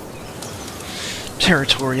little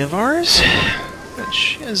territory of ours,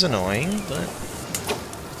 which is annoying, but...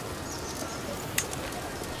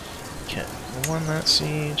 Okay, we won that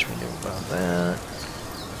siege, we knew about that.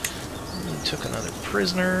 We took another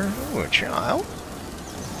prisoner. Ooh, a child.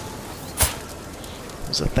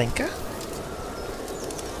 There's a thinker.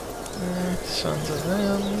 Sons of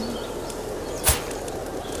them.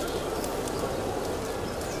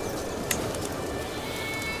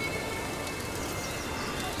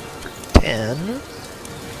 For 10.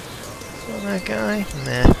 On that guy?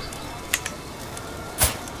 Nah.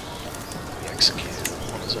 Execute.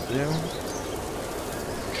 What does it do?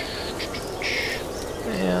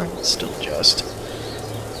 Yeah, still just.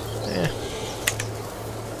 Yeah.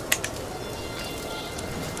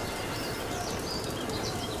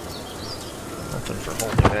 Nothing for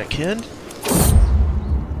holding that kid.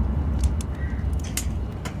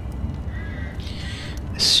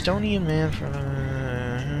 Estonian man from...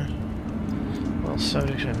 well,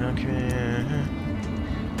 subject of no community...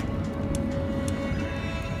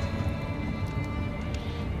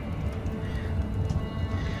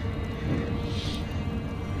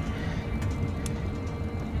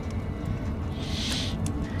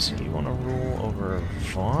 So you want to rule over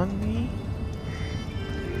Vaughan?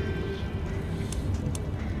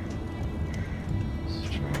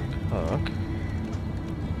 Strong hook.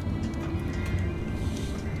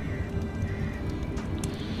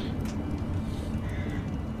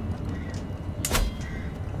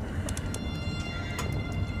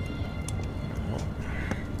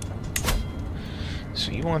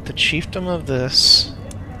 So you want the chiefdom of this,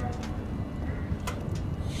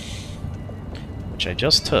 which I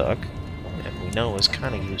just took, and we know is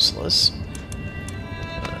kind of useless.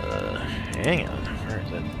 Hang on, where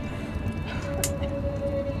is it?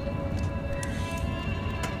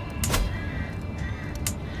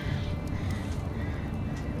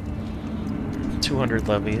 200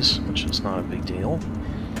 levies, which is not a big deal.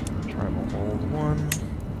 Tribal hold 1.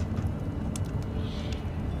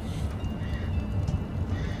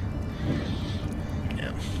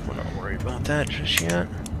 Yeah, we're not worried about that just yet.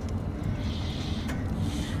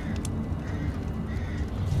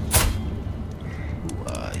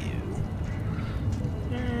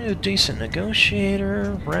 A decent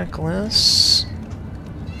negotiator, reckless.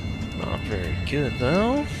 Not very good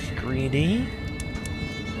though. Greedy.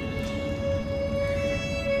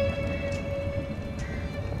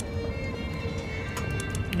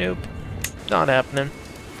 Nope. Not happening.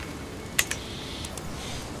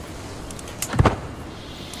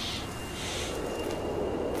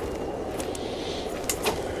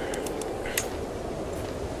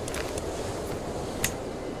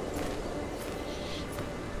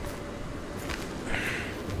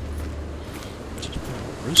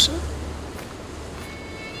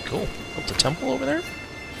 Cool. Built a temple over there?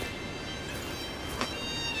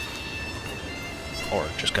 Or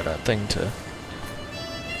just got a thing to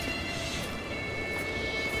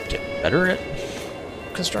get better at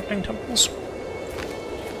constructing temples?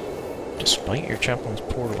 Despite your chaplain's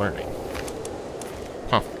poor learning.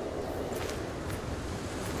 Huh.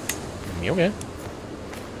 Okay.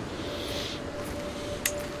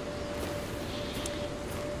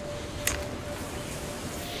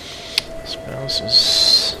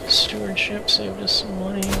 Spouse's stewardship saved us some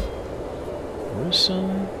money.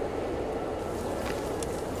 Gruesome.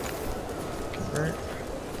 Convert.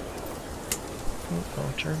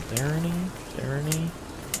 Altar. Barony. Barony.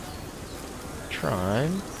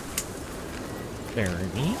 Tribe.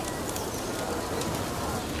 Barony.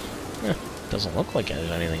 Doesn't look like I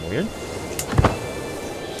did anything weird.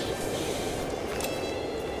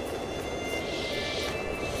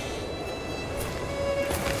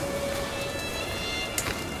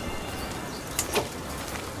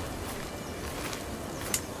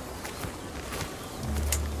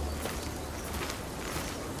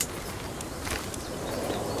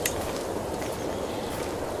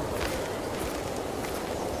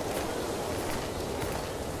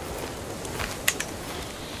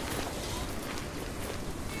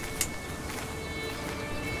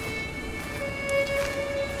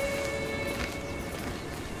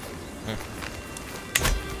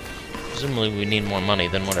 Presumably we need more money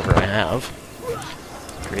than whatever I have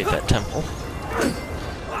to create that temple.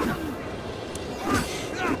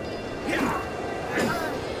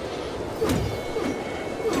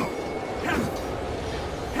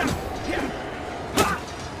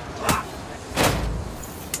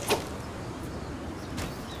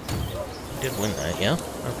 We did win that, yeah?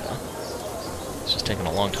 Okay. It's just taking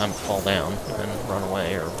a long time to fall down and then run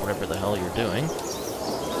away or whatever the hell you're doing.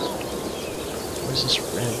 Where's this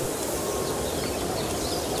red?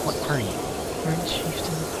 What are you? Grand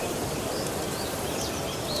Chieftain?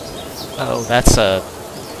 Oh, that's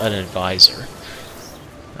an advisor.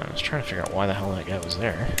 I was trying to figure out why the hell that guy was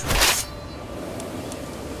there.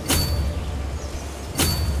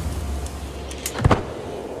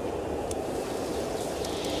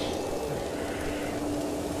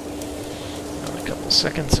 Another couple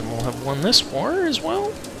seconds and we'll have won this war as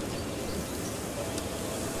well.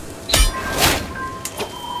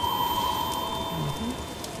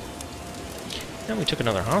 And we took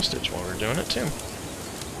another hostage while we were doing it too.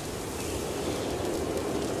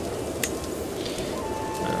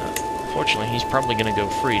 Fortunately, he's probably going to go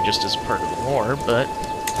free just as part of the war, but...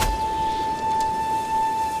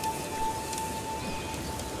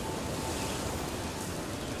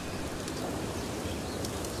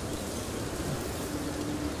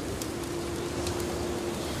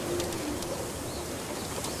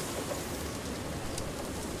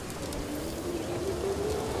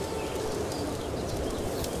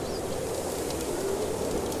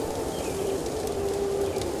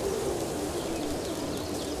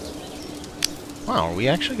 Wow, are we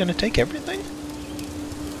actually going to take everything?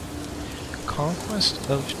 Conquest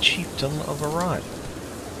of Chiefdom of Arad.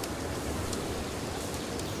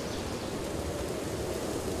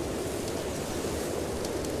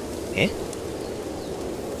 Eh?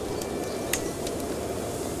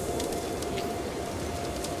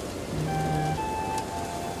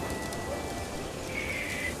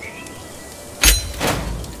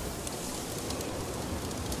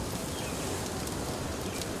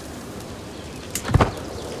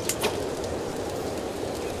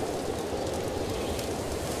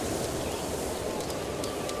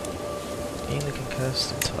 The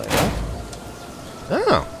conquest title.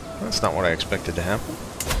 Oh, that's not what I expected to happen.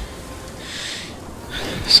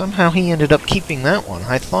 Somehow he ended up keeping that one.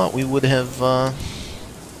 I thought we would have,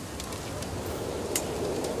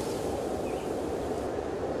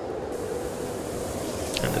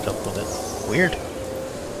 ended up with it. Weird.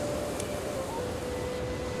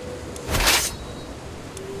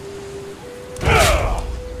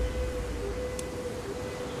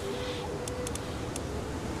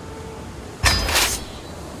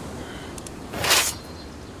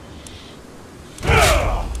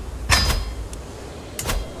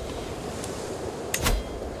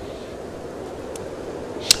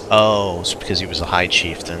 Oh, it's because he was a high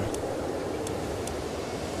chieftain.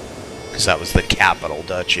 Because that was the capital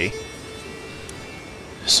duchy.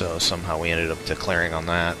 So somehow we ended up declaring on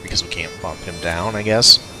that because we can't bump him down, I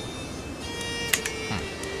guess.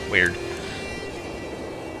 Weird.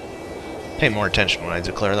 Pay more attention when I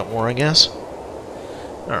declare that war, I guess.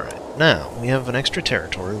 Alright, now we have an extra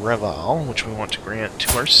territory, Reval, which we want to grant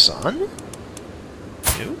to our son.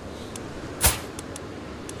 New.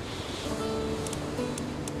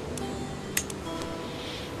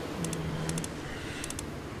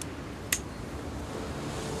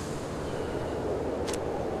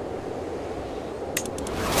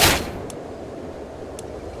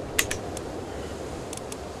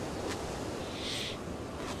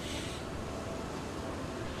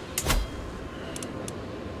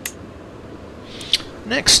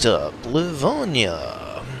 Next up,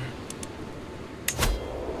 Livonia.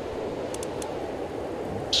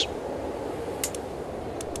 Oops.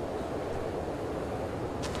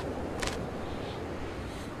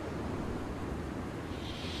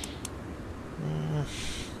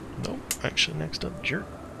 Nope, actually next up, Jerk.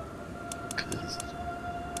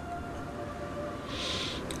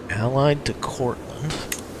 Allied to Cortland.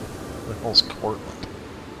 What the hell's Cortland?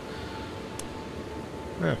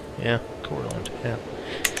 Oh, yeah, Cortland, yeah.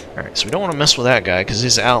 Alright, so we don't want to mess with that guy, because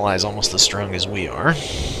his ally is almost as strong as we are.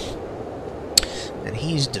 And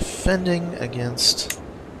he's defending against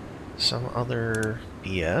some other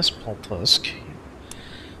BS, Poltusk.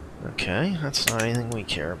 Okay, that's not anything we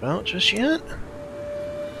care about just yet.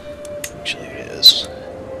 Actually, it is.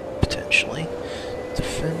 Potentially.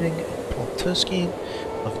 Defending Poltuski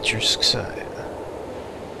of Jerskaya.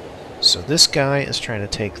 So this guy is trying to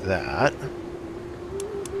take that.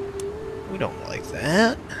 We don't like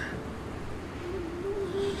that.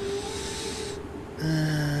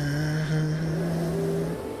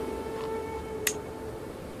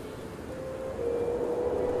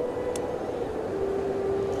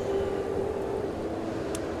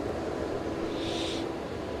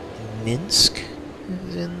 Minsk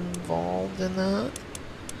is involved in that.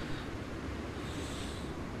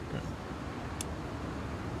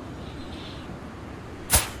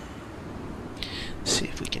 See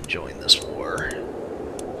if we can join this war.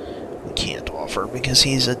 We can't offer because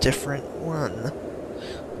he's a different one.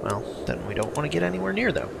 Well, then we don't want to get anywhere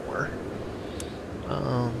near that war.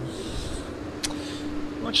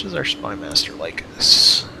 much does our spy master like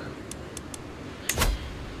us?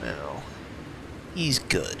 Now, he's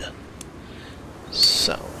good.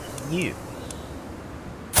 So, you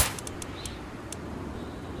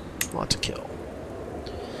want to kill.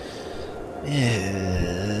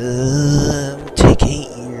 Take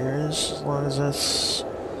 8 years, as long as that's...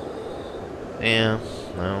 Yeah,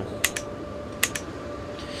 no.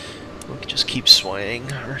 We can just keep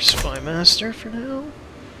swaying our spy master for now.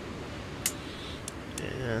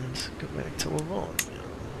 And go back to Livonia.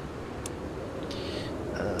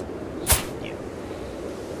 You.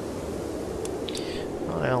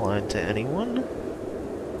 Not allied to anyone.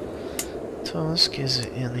 Tusk is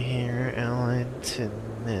in here, allied to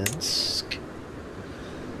Minsk.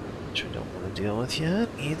 Which I don't want to deal with yet,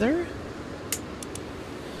 either.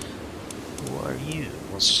 Who are you?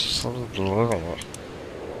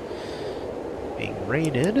 Being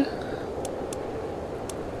raided.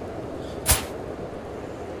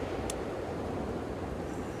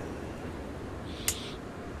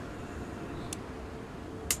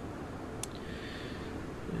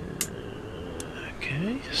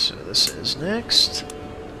 Okay, so this is next.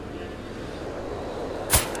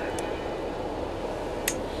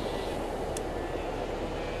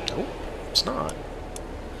 Nope, it's not.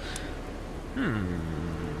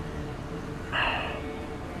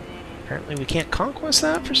 Apparently we can't conquest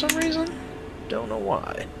that for some reason. Don't know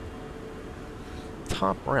why.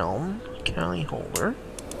 Top realm, county holder.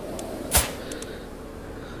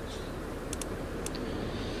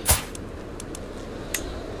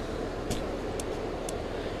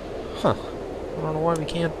 Huh. I don't know why we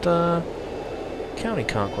can't, county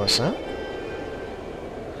conquest that.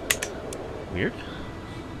 Weird.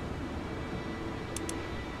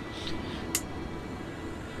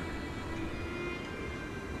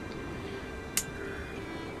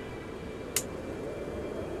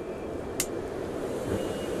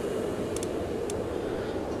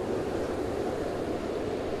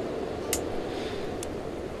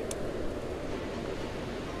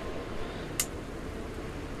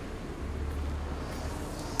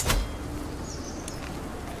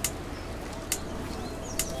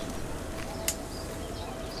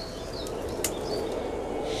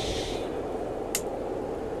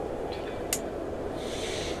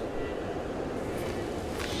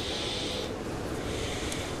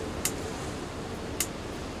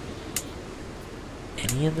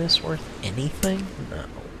 Any of this worth anything? No.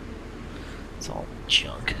 It's all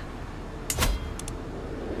junk.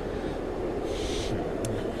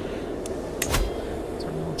 Is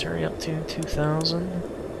our military up to 2,000?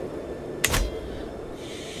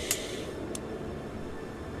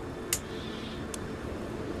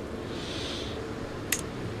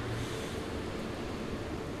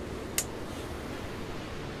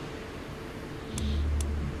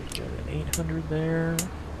 Got an 800 there.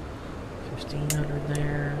 1,500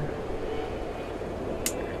 there.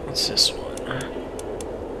 What's this one?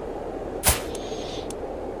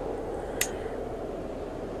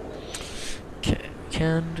 Okay,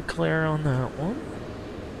 can declare on that one.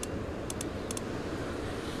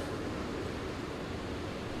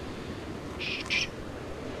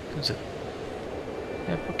 Who's it?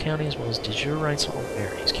 Capital County as well as de jure rights all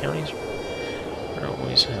varies. Counties are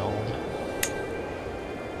always held.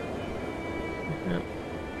 Yep.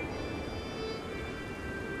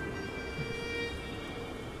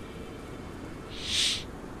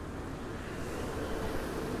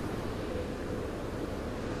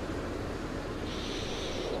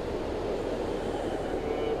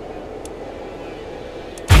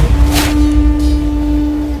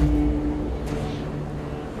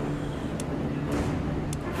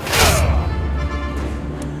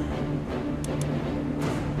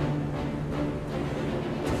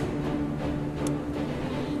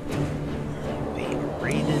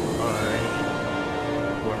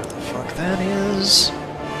 That is...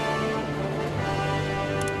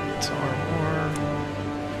 It's our war.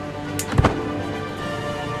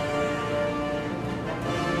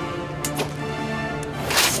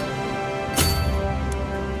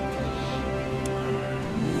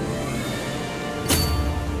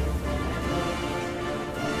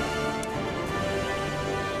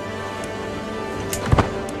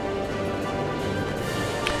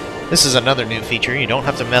 This is another new feature. You don't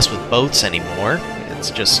have to mess with boats anymore.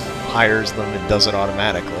 It just hires them and does it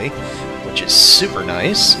automatically, which is super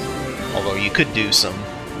nice. Although you could do some,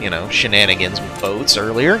 you know, shenanigans with boats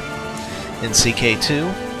earlier in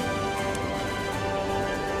CK2.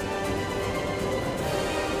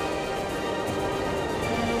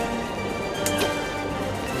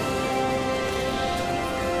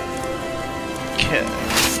 Okay.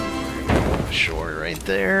 Shore right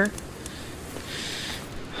there.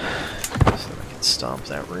 stop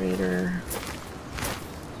that raider.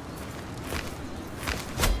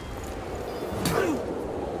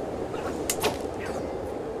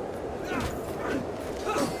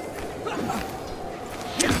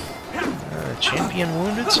 Champion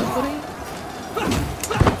wounded somebody?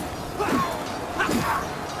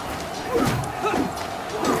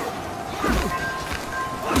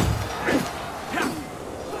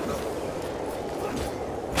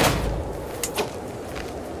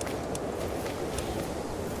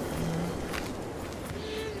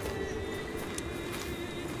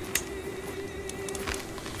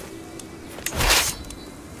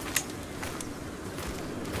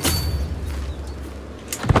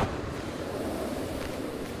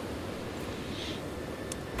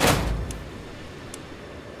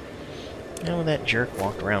 Oh, that jerk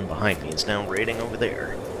walked around behind me. Is now raiding over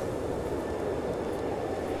there.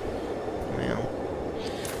 Well,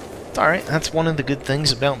 alright, that's one of the good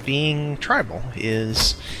things about being tribal,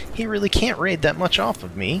 is he really can't raid that much off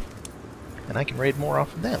of me, and I can raid more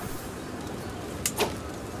off of them.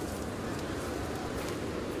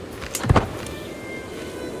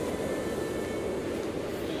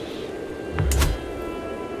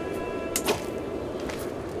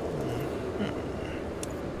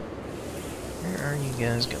 Where are you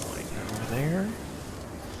guys going? Over there?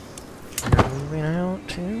 You're moving out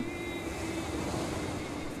too?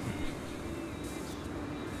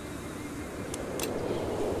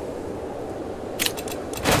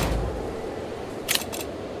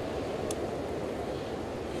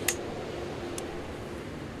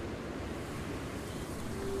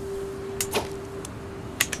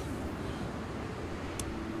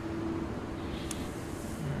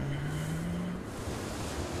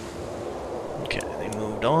 Okay, they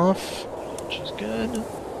moved off, which is good.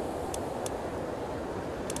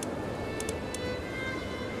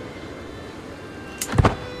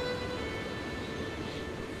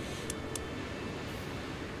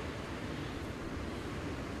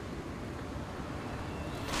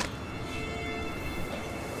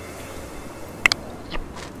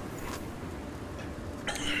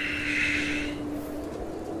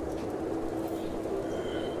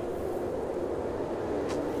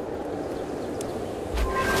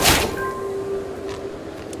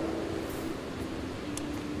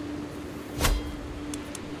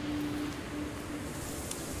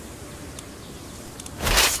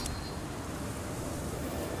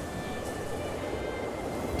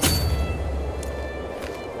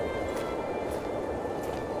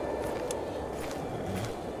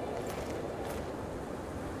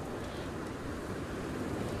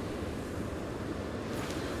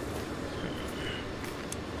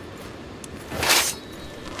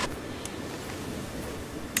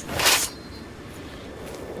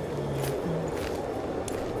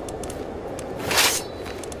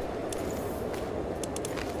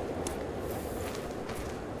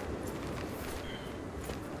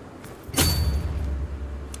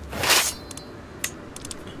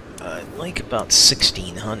 I'd like about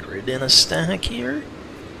 1,600 in a stack here.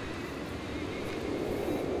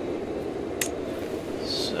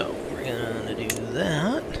 So we're gonna do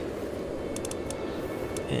that.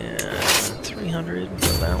 And 300 go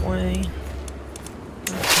that way.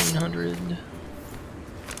 1,300.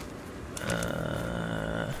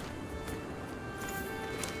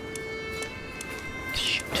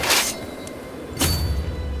 Shoot.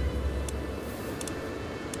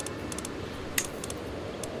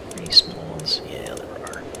 Three smalls. Yeah, there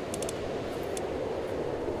are.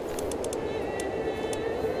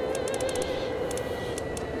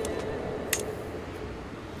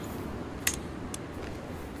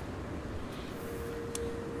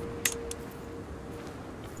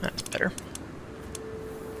 That's better.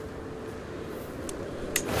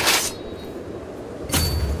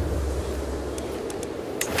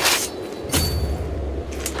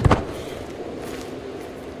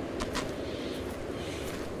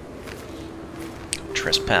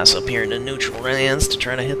 Trespass up here into neutral lands to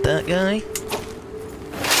try to hit that guy.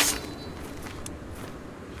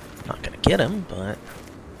 Not gonna get him, but...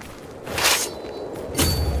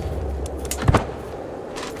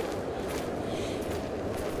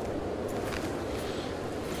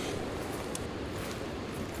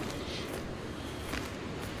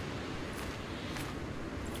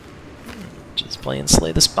 just playing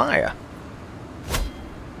Slay the Spire.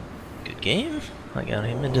 Good game. I got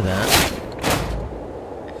him into that.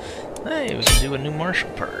 Hey, we can do a new martial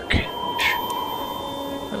perk, which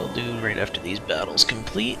I'll do right after these battles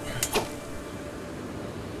complete.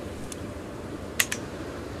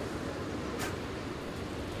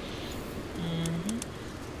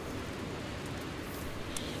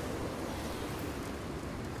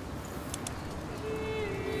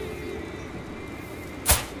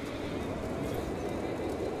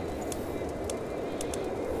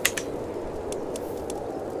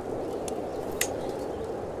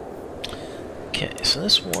 so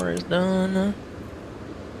this war is done. And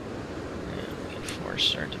we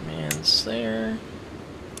enforce our demands there.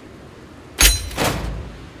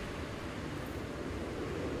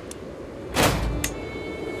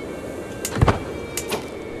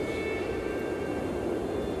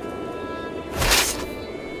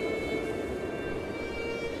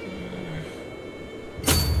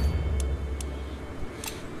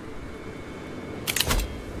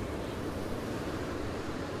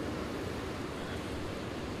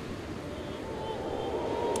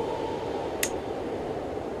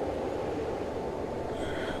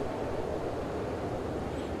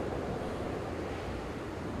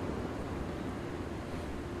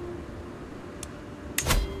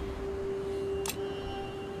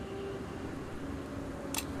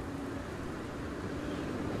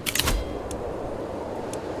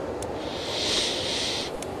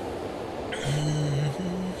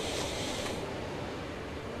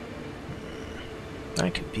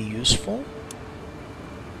 That could be useful.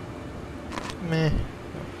 Meh, I don't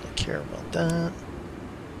really care about that.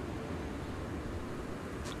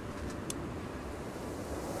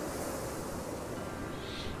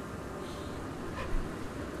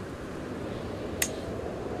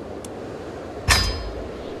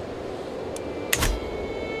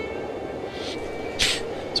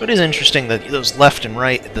 So it is interesting that those left and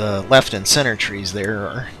right, the left and center trees there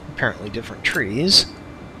are apparently different trees.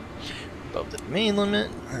 Above the domain limit,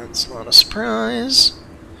 that's not a surprise.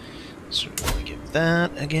 So we're going to give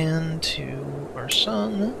that again to our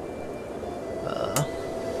son.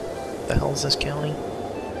 The hell is this county?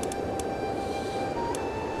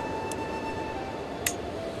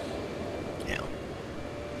 Yeah.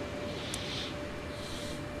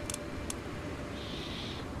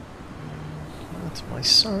 That's my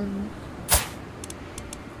son.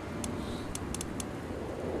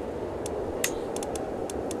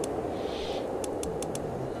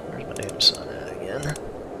 Where's my damn son at again?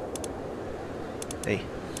 Hey.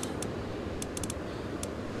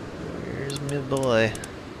 Where's my boy?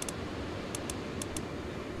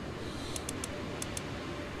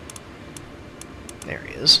 There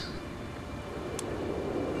he is.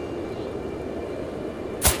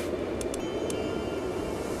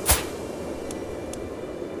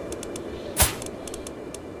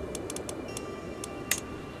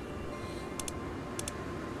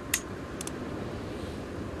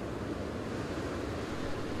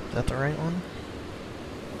 Is that the right one?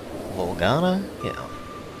 Volgana? Yeah.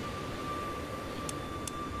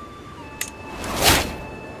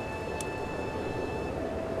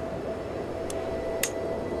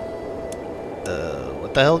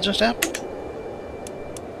 What the hell just happened?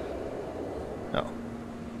 Oh.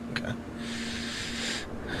 Okay.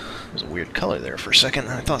 It was a weird color there for a second.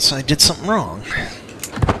 I thought I did something wrong.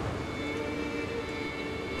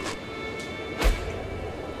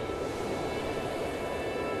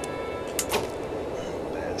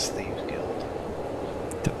 That's Thieves Guild.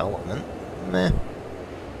 Development. Meh.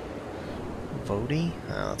 Voti?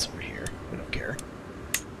 Oh, that's over here. We don't care.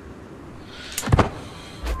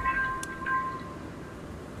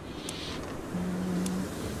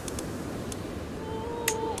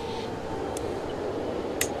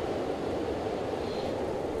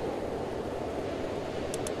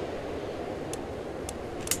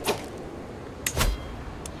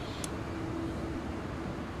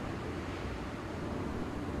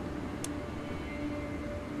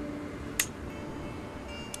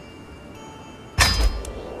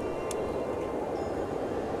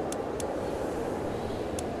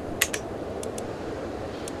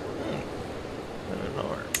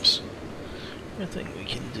 Thing we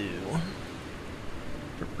can do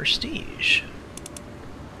for prestige.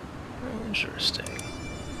 Oh, interesting.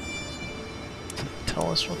 Does it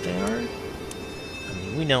tell us what they are? I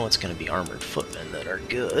mean, we know it's going to be armored footmen that are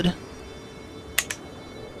good.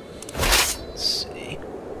 Let's see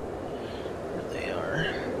where they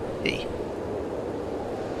are. Hey.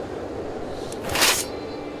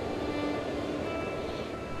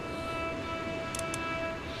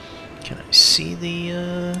 Can I see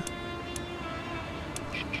the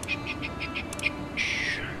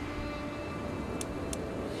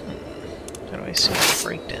How do I see the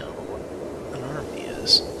breakdown of what an army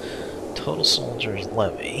is? Total soldiers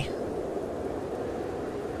levy.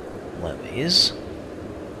 Levies.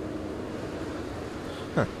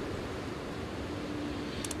 Huh.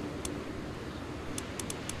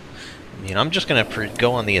 I mean, I'm just going to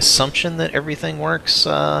go on the assumption that everything works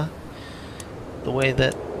the way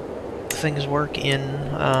that things work in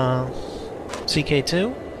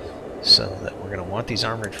CK2. So that we're going to want these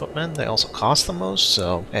armored footmen. They also cost the most,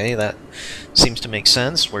 so hey, that seems to make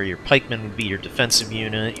sense, where your pikemen would be your defensive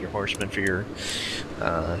unit, your horsemen for your,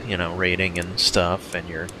 you know, raiding and stuff, and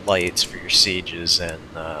your lights for your sieges and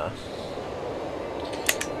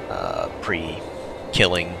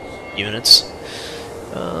pre-killing units.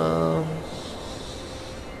 I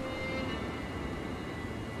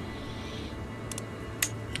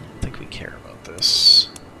don't think we care about this.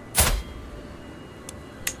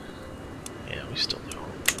 Yeah, we still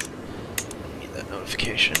don't need that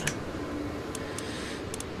notification.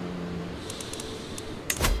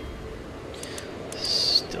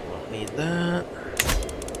 Still don't need that.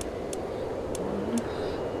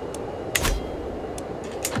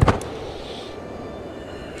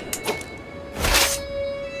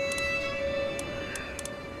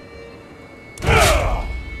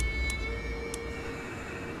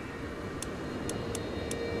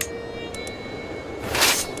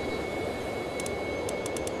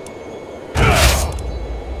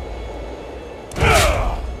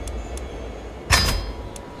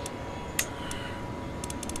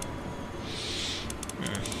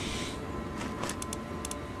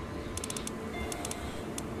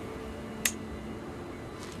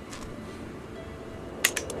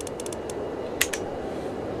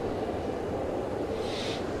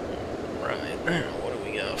 What do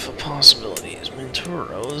we got for possibilities?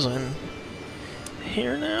 Minturo's in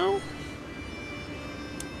here now?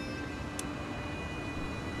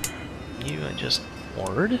 You I just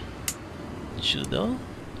ordered. Judo.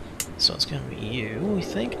 So it's gonna be you, we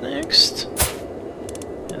think, next.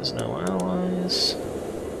 Has no allies.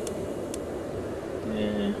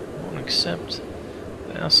 Yeah, won't accept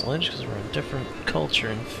vassalage because we're a different culture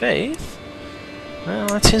and faith. Well,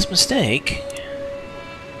 that's his mistake.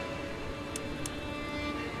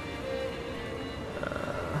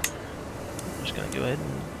 I'm just gonna go ahead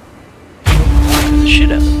and get the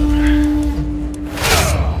shit out of them.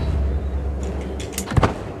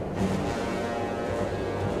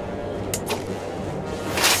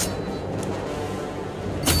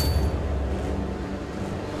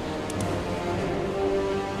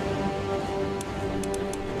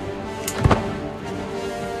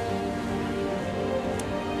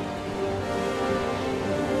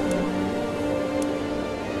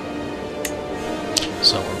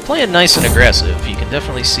 So we're playing nice and aggressive, you can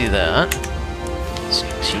definitely see that.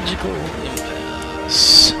 Strategical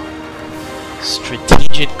impasse.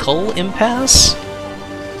 Strategical impasse?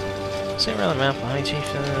 See around the map, the High Chief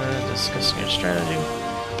discussing your strategy.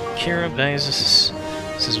 Kira Bezos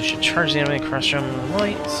says we should charge the enemy across German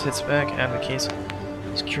light, sits back, advocates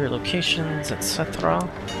secure locations, etc.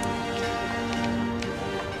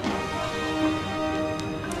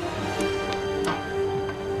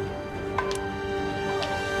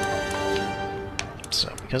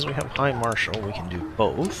 So, because we have High Marshal, we can do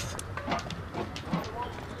both.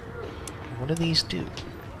 What do these do?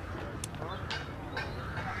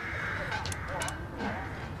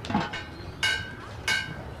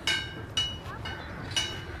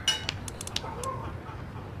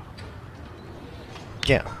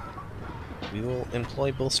 Yeah. We will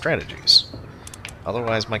employ both strategies.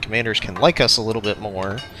 Otherwise, my commanders can like us a little bit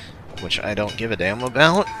more, which I don't give a damn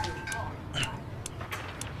about.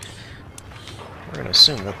 We're going to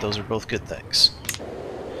assume that those are both good things.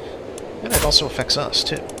 And it also affects us,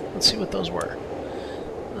 too. Let's see what those were.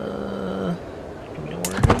 Do we know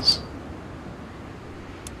where it is?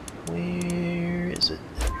 Where is it?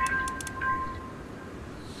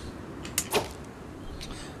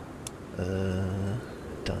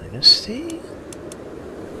 Dynasty?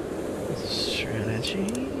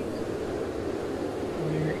 Strategy?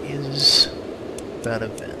 Where is that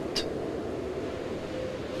event?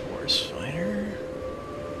 Force Fighter?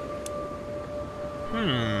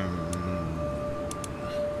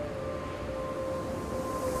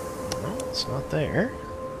 No, it's not there.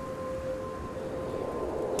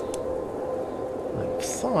 I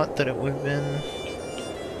thought that it would have been...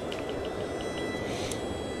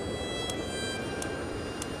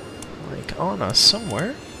 like on us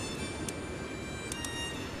somewhere.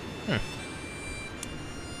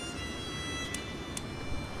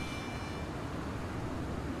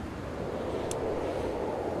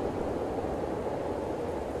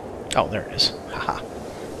 Oh, there it is. Haha.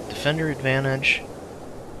 Defender advantage,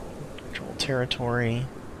 control territory,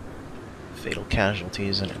 fatal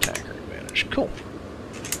casualties, and attacker advantage. Cool.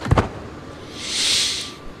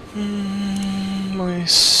 We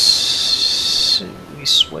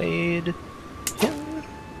swayed him.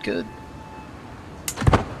 Good.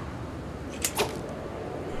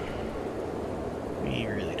 We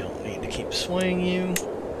really don't need to keep swaying you.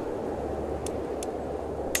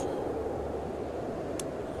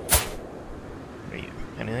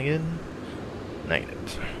 Anything good?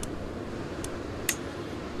 Negative.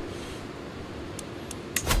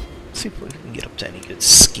 Let's see if we can get up to any good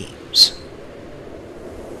schemes.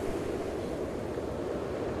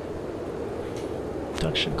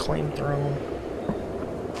 Abduction claim throne.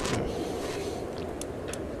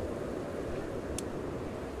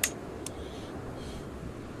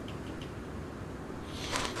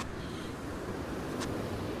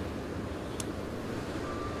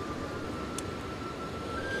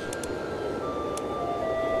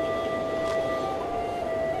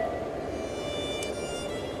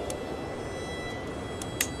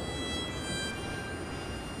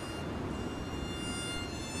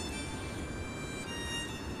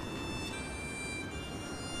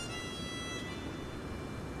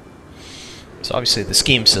 So obviously the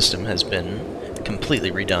scheme system has been completely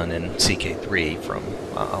redone in CK3 from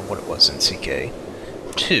what it was in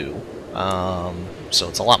CK2. So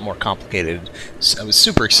it's a lot more complicated. So I was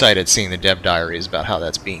super excited seeing the dev diaries about how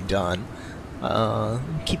that's being done.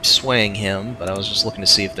 Keep swaying him, but I was just looking to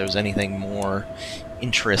see if there was anything more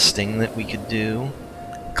interesting that we could do.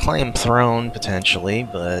 Claim throne, potentially,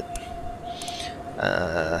 but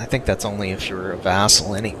I think that's only if you're a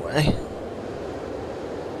vassal anyway.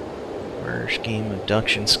 Murder scheme,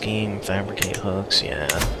 abduction scheme, fabricate hooks, yeah,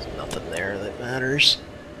 there's nothing there that matters.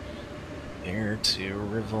 Heir to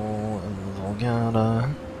Rival and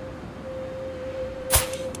Volgata.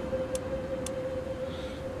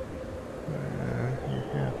 Your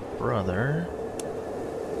half-brother.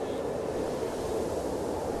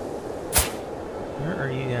 Where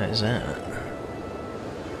are you guys at?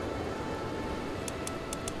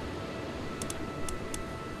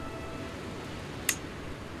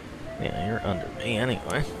 Yeah, you're under me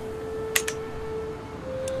anyway.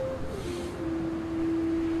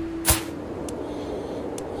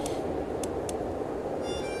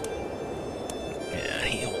 Yeah,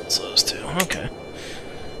 he holds those two. Okay.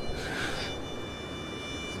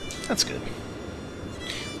 That's good.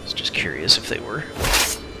 I was just curious if they were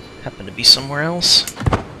happen to be somewhere else.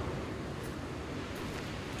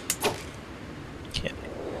 Okay.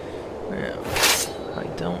 Now, I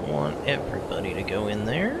don't want everybody to go in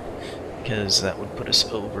there, because that would put us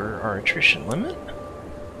over our attrition limit.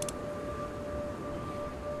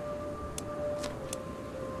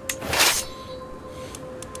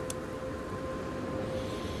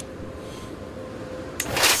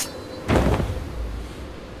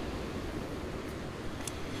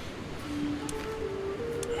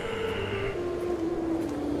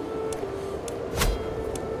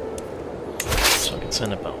 So I can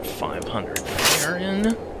send about 500 there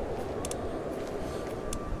in.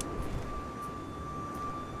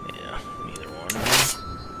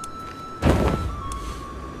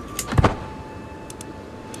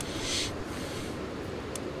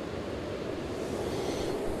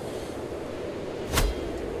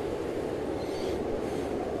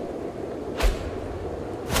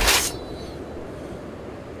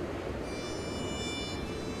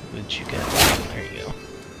 You get? There you go.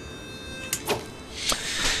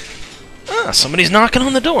 Ah, somebody's knocking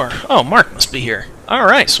on the door. Oh, Mark must be here.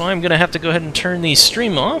 Alright, so I'm going to have to go ahead and turn the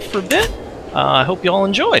stream off for a bit. I hope you all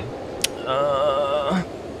enjoyed.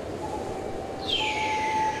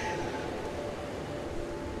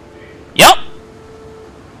 Yep!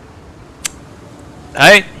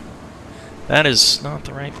 Hey! That is not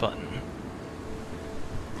the right button.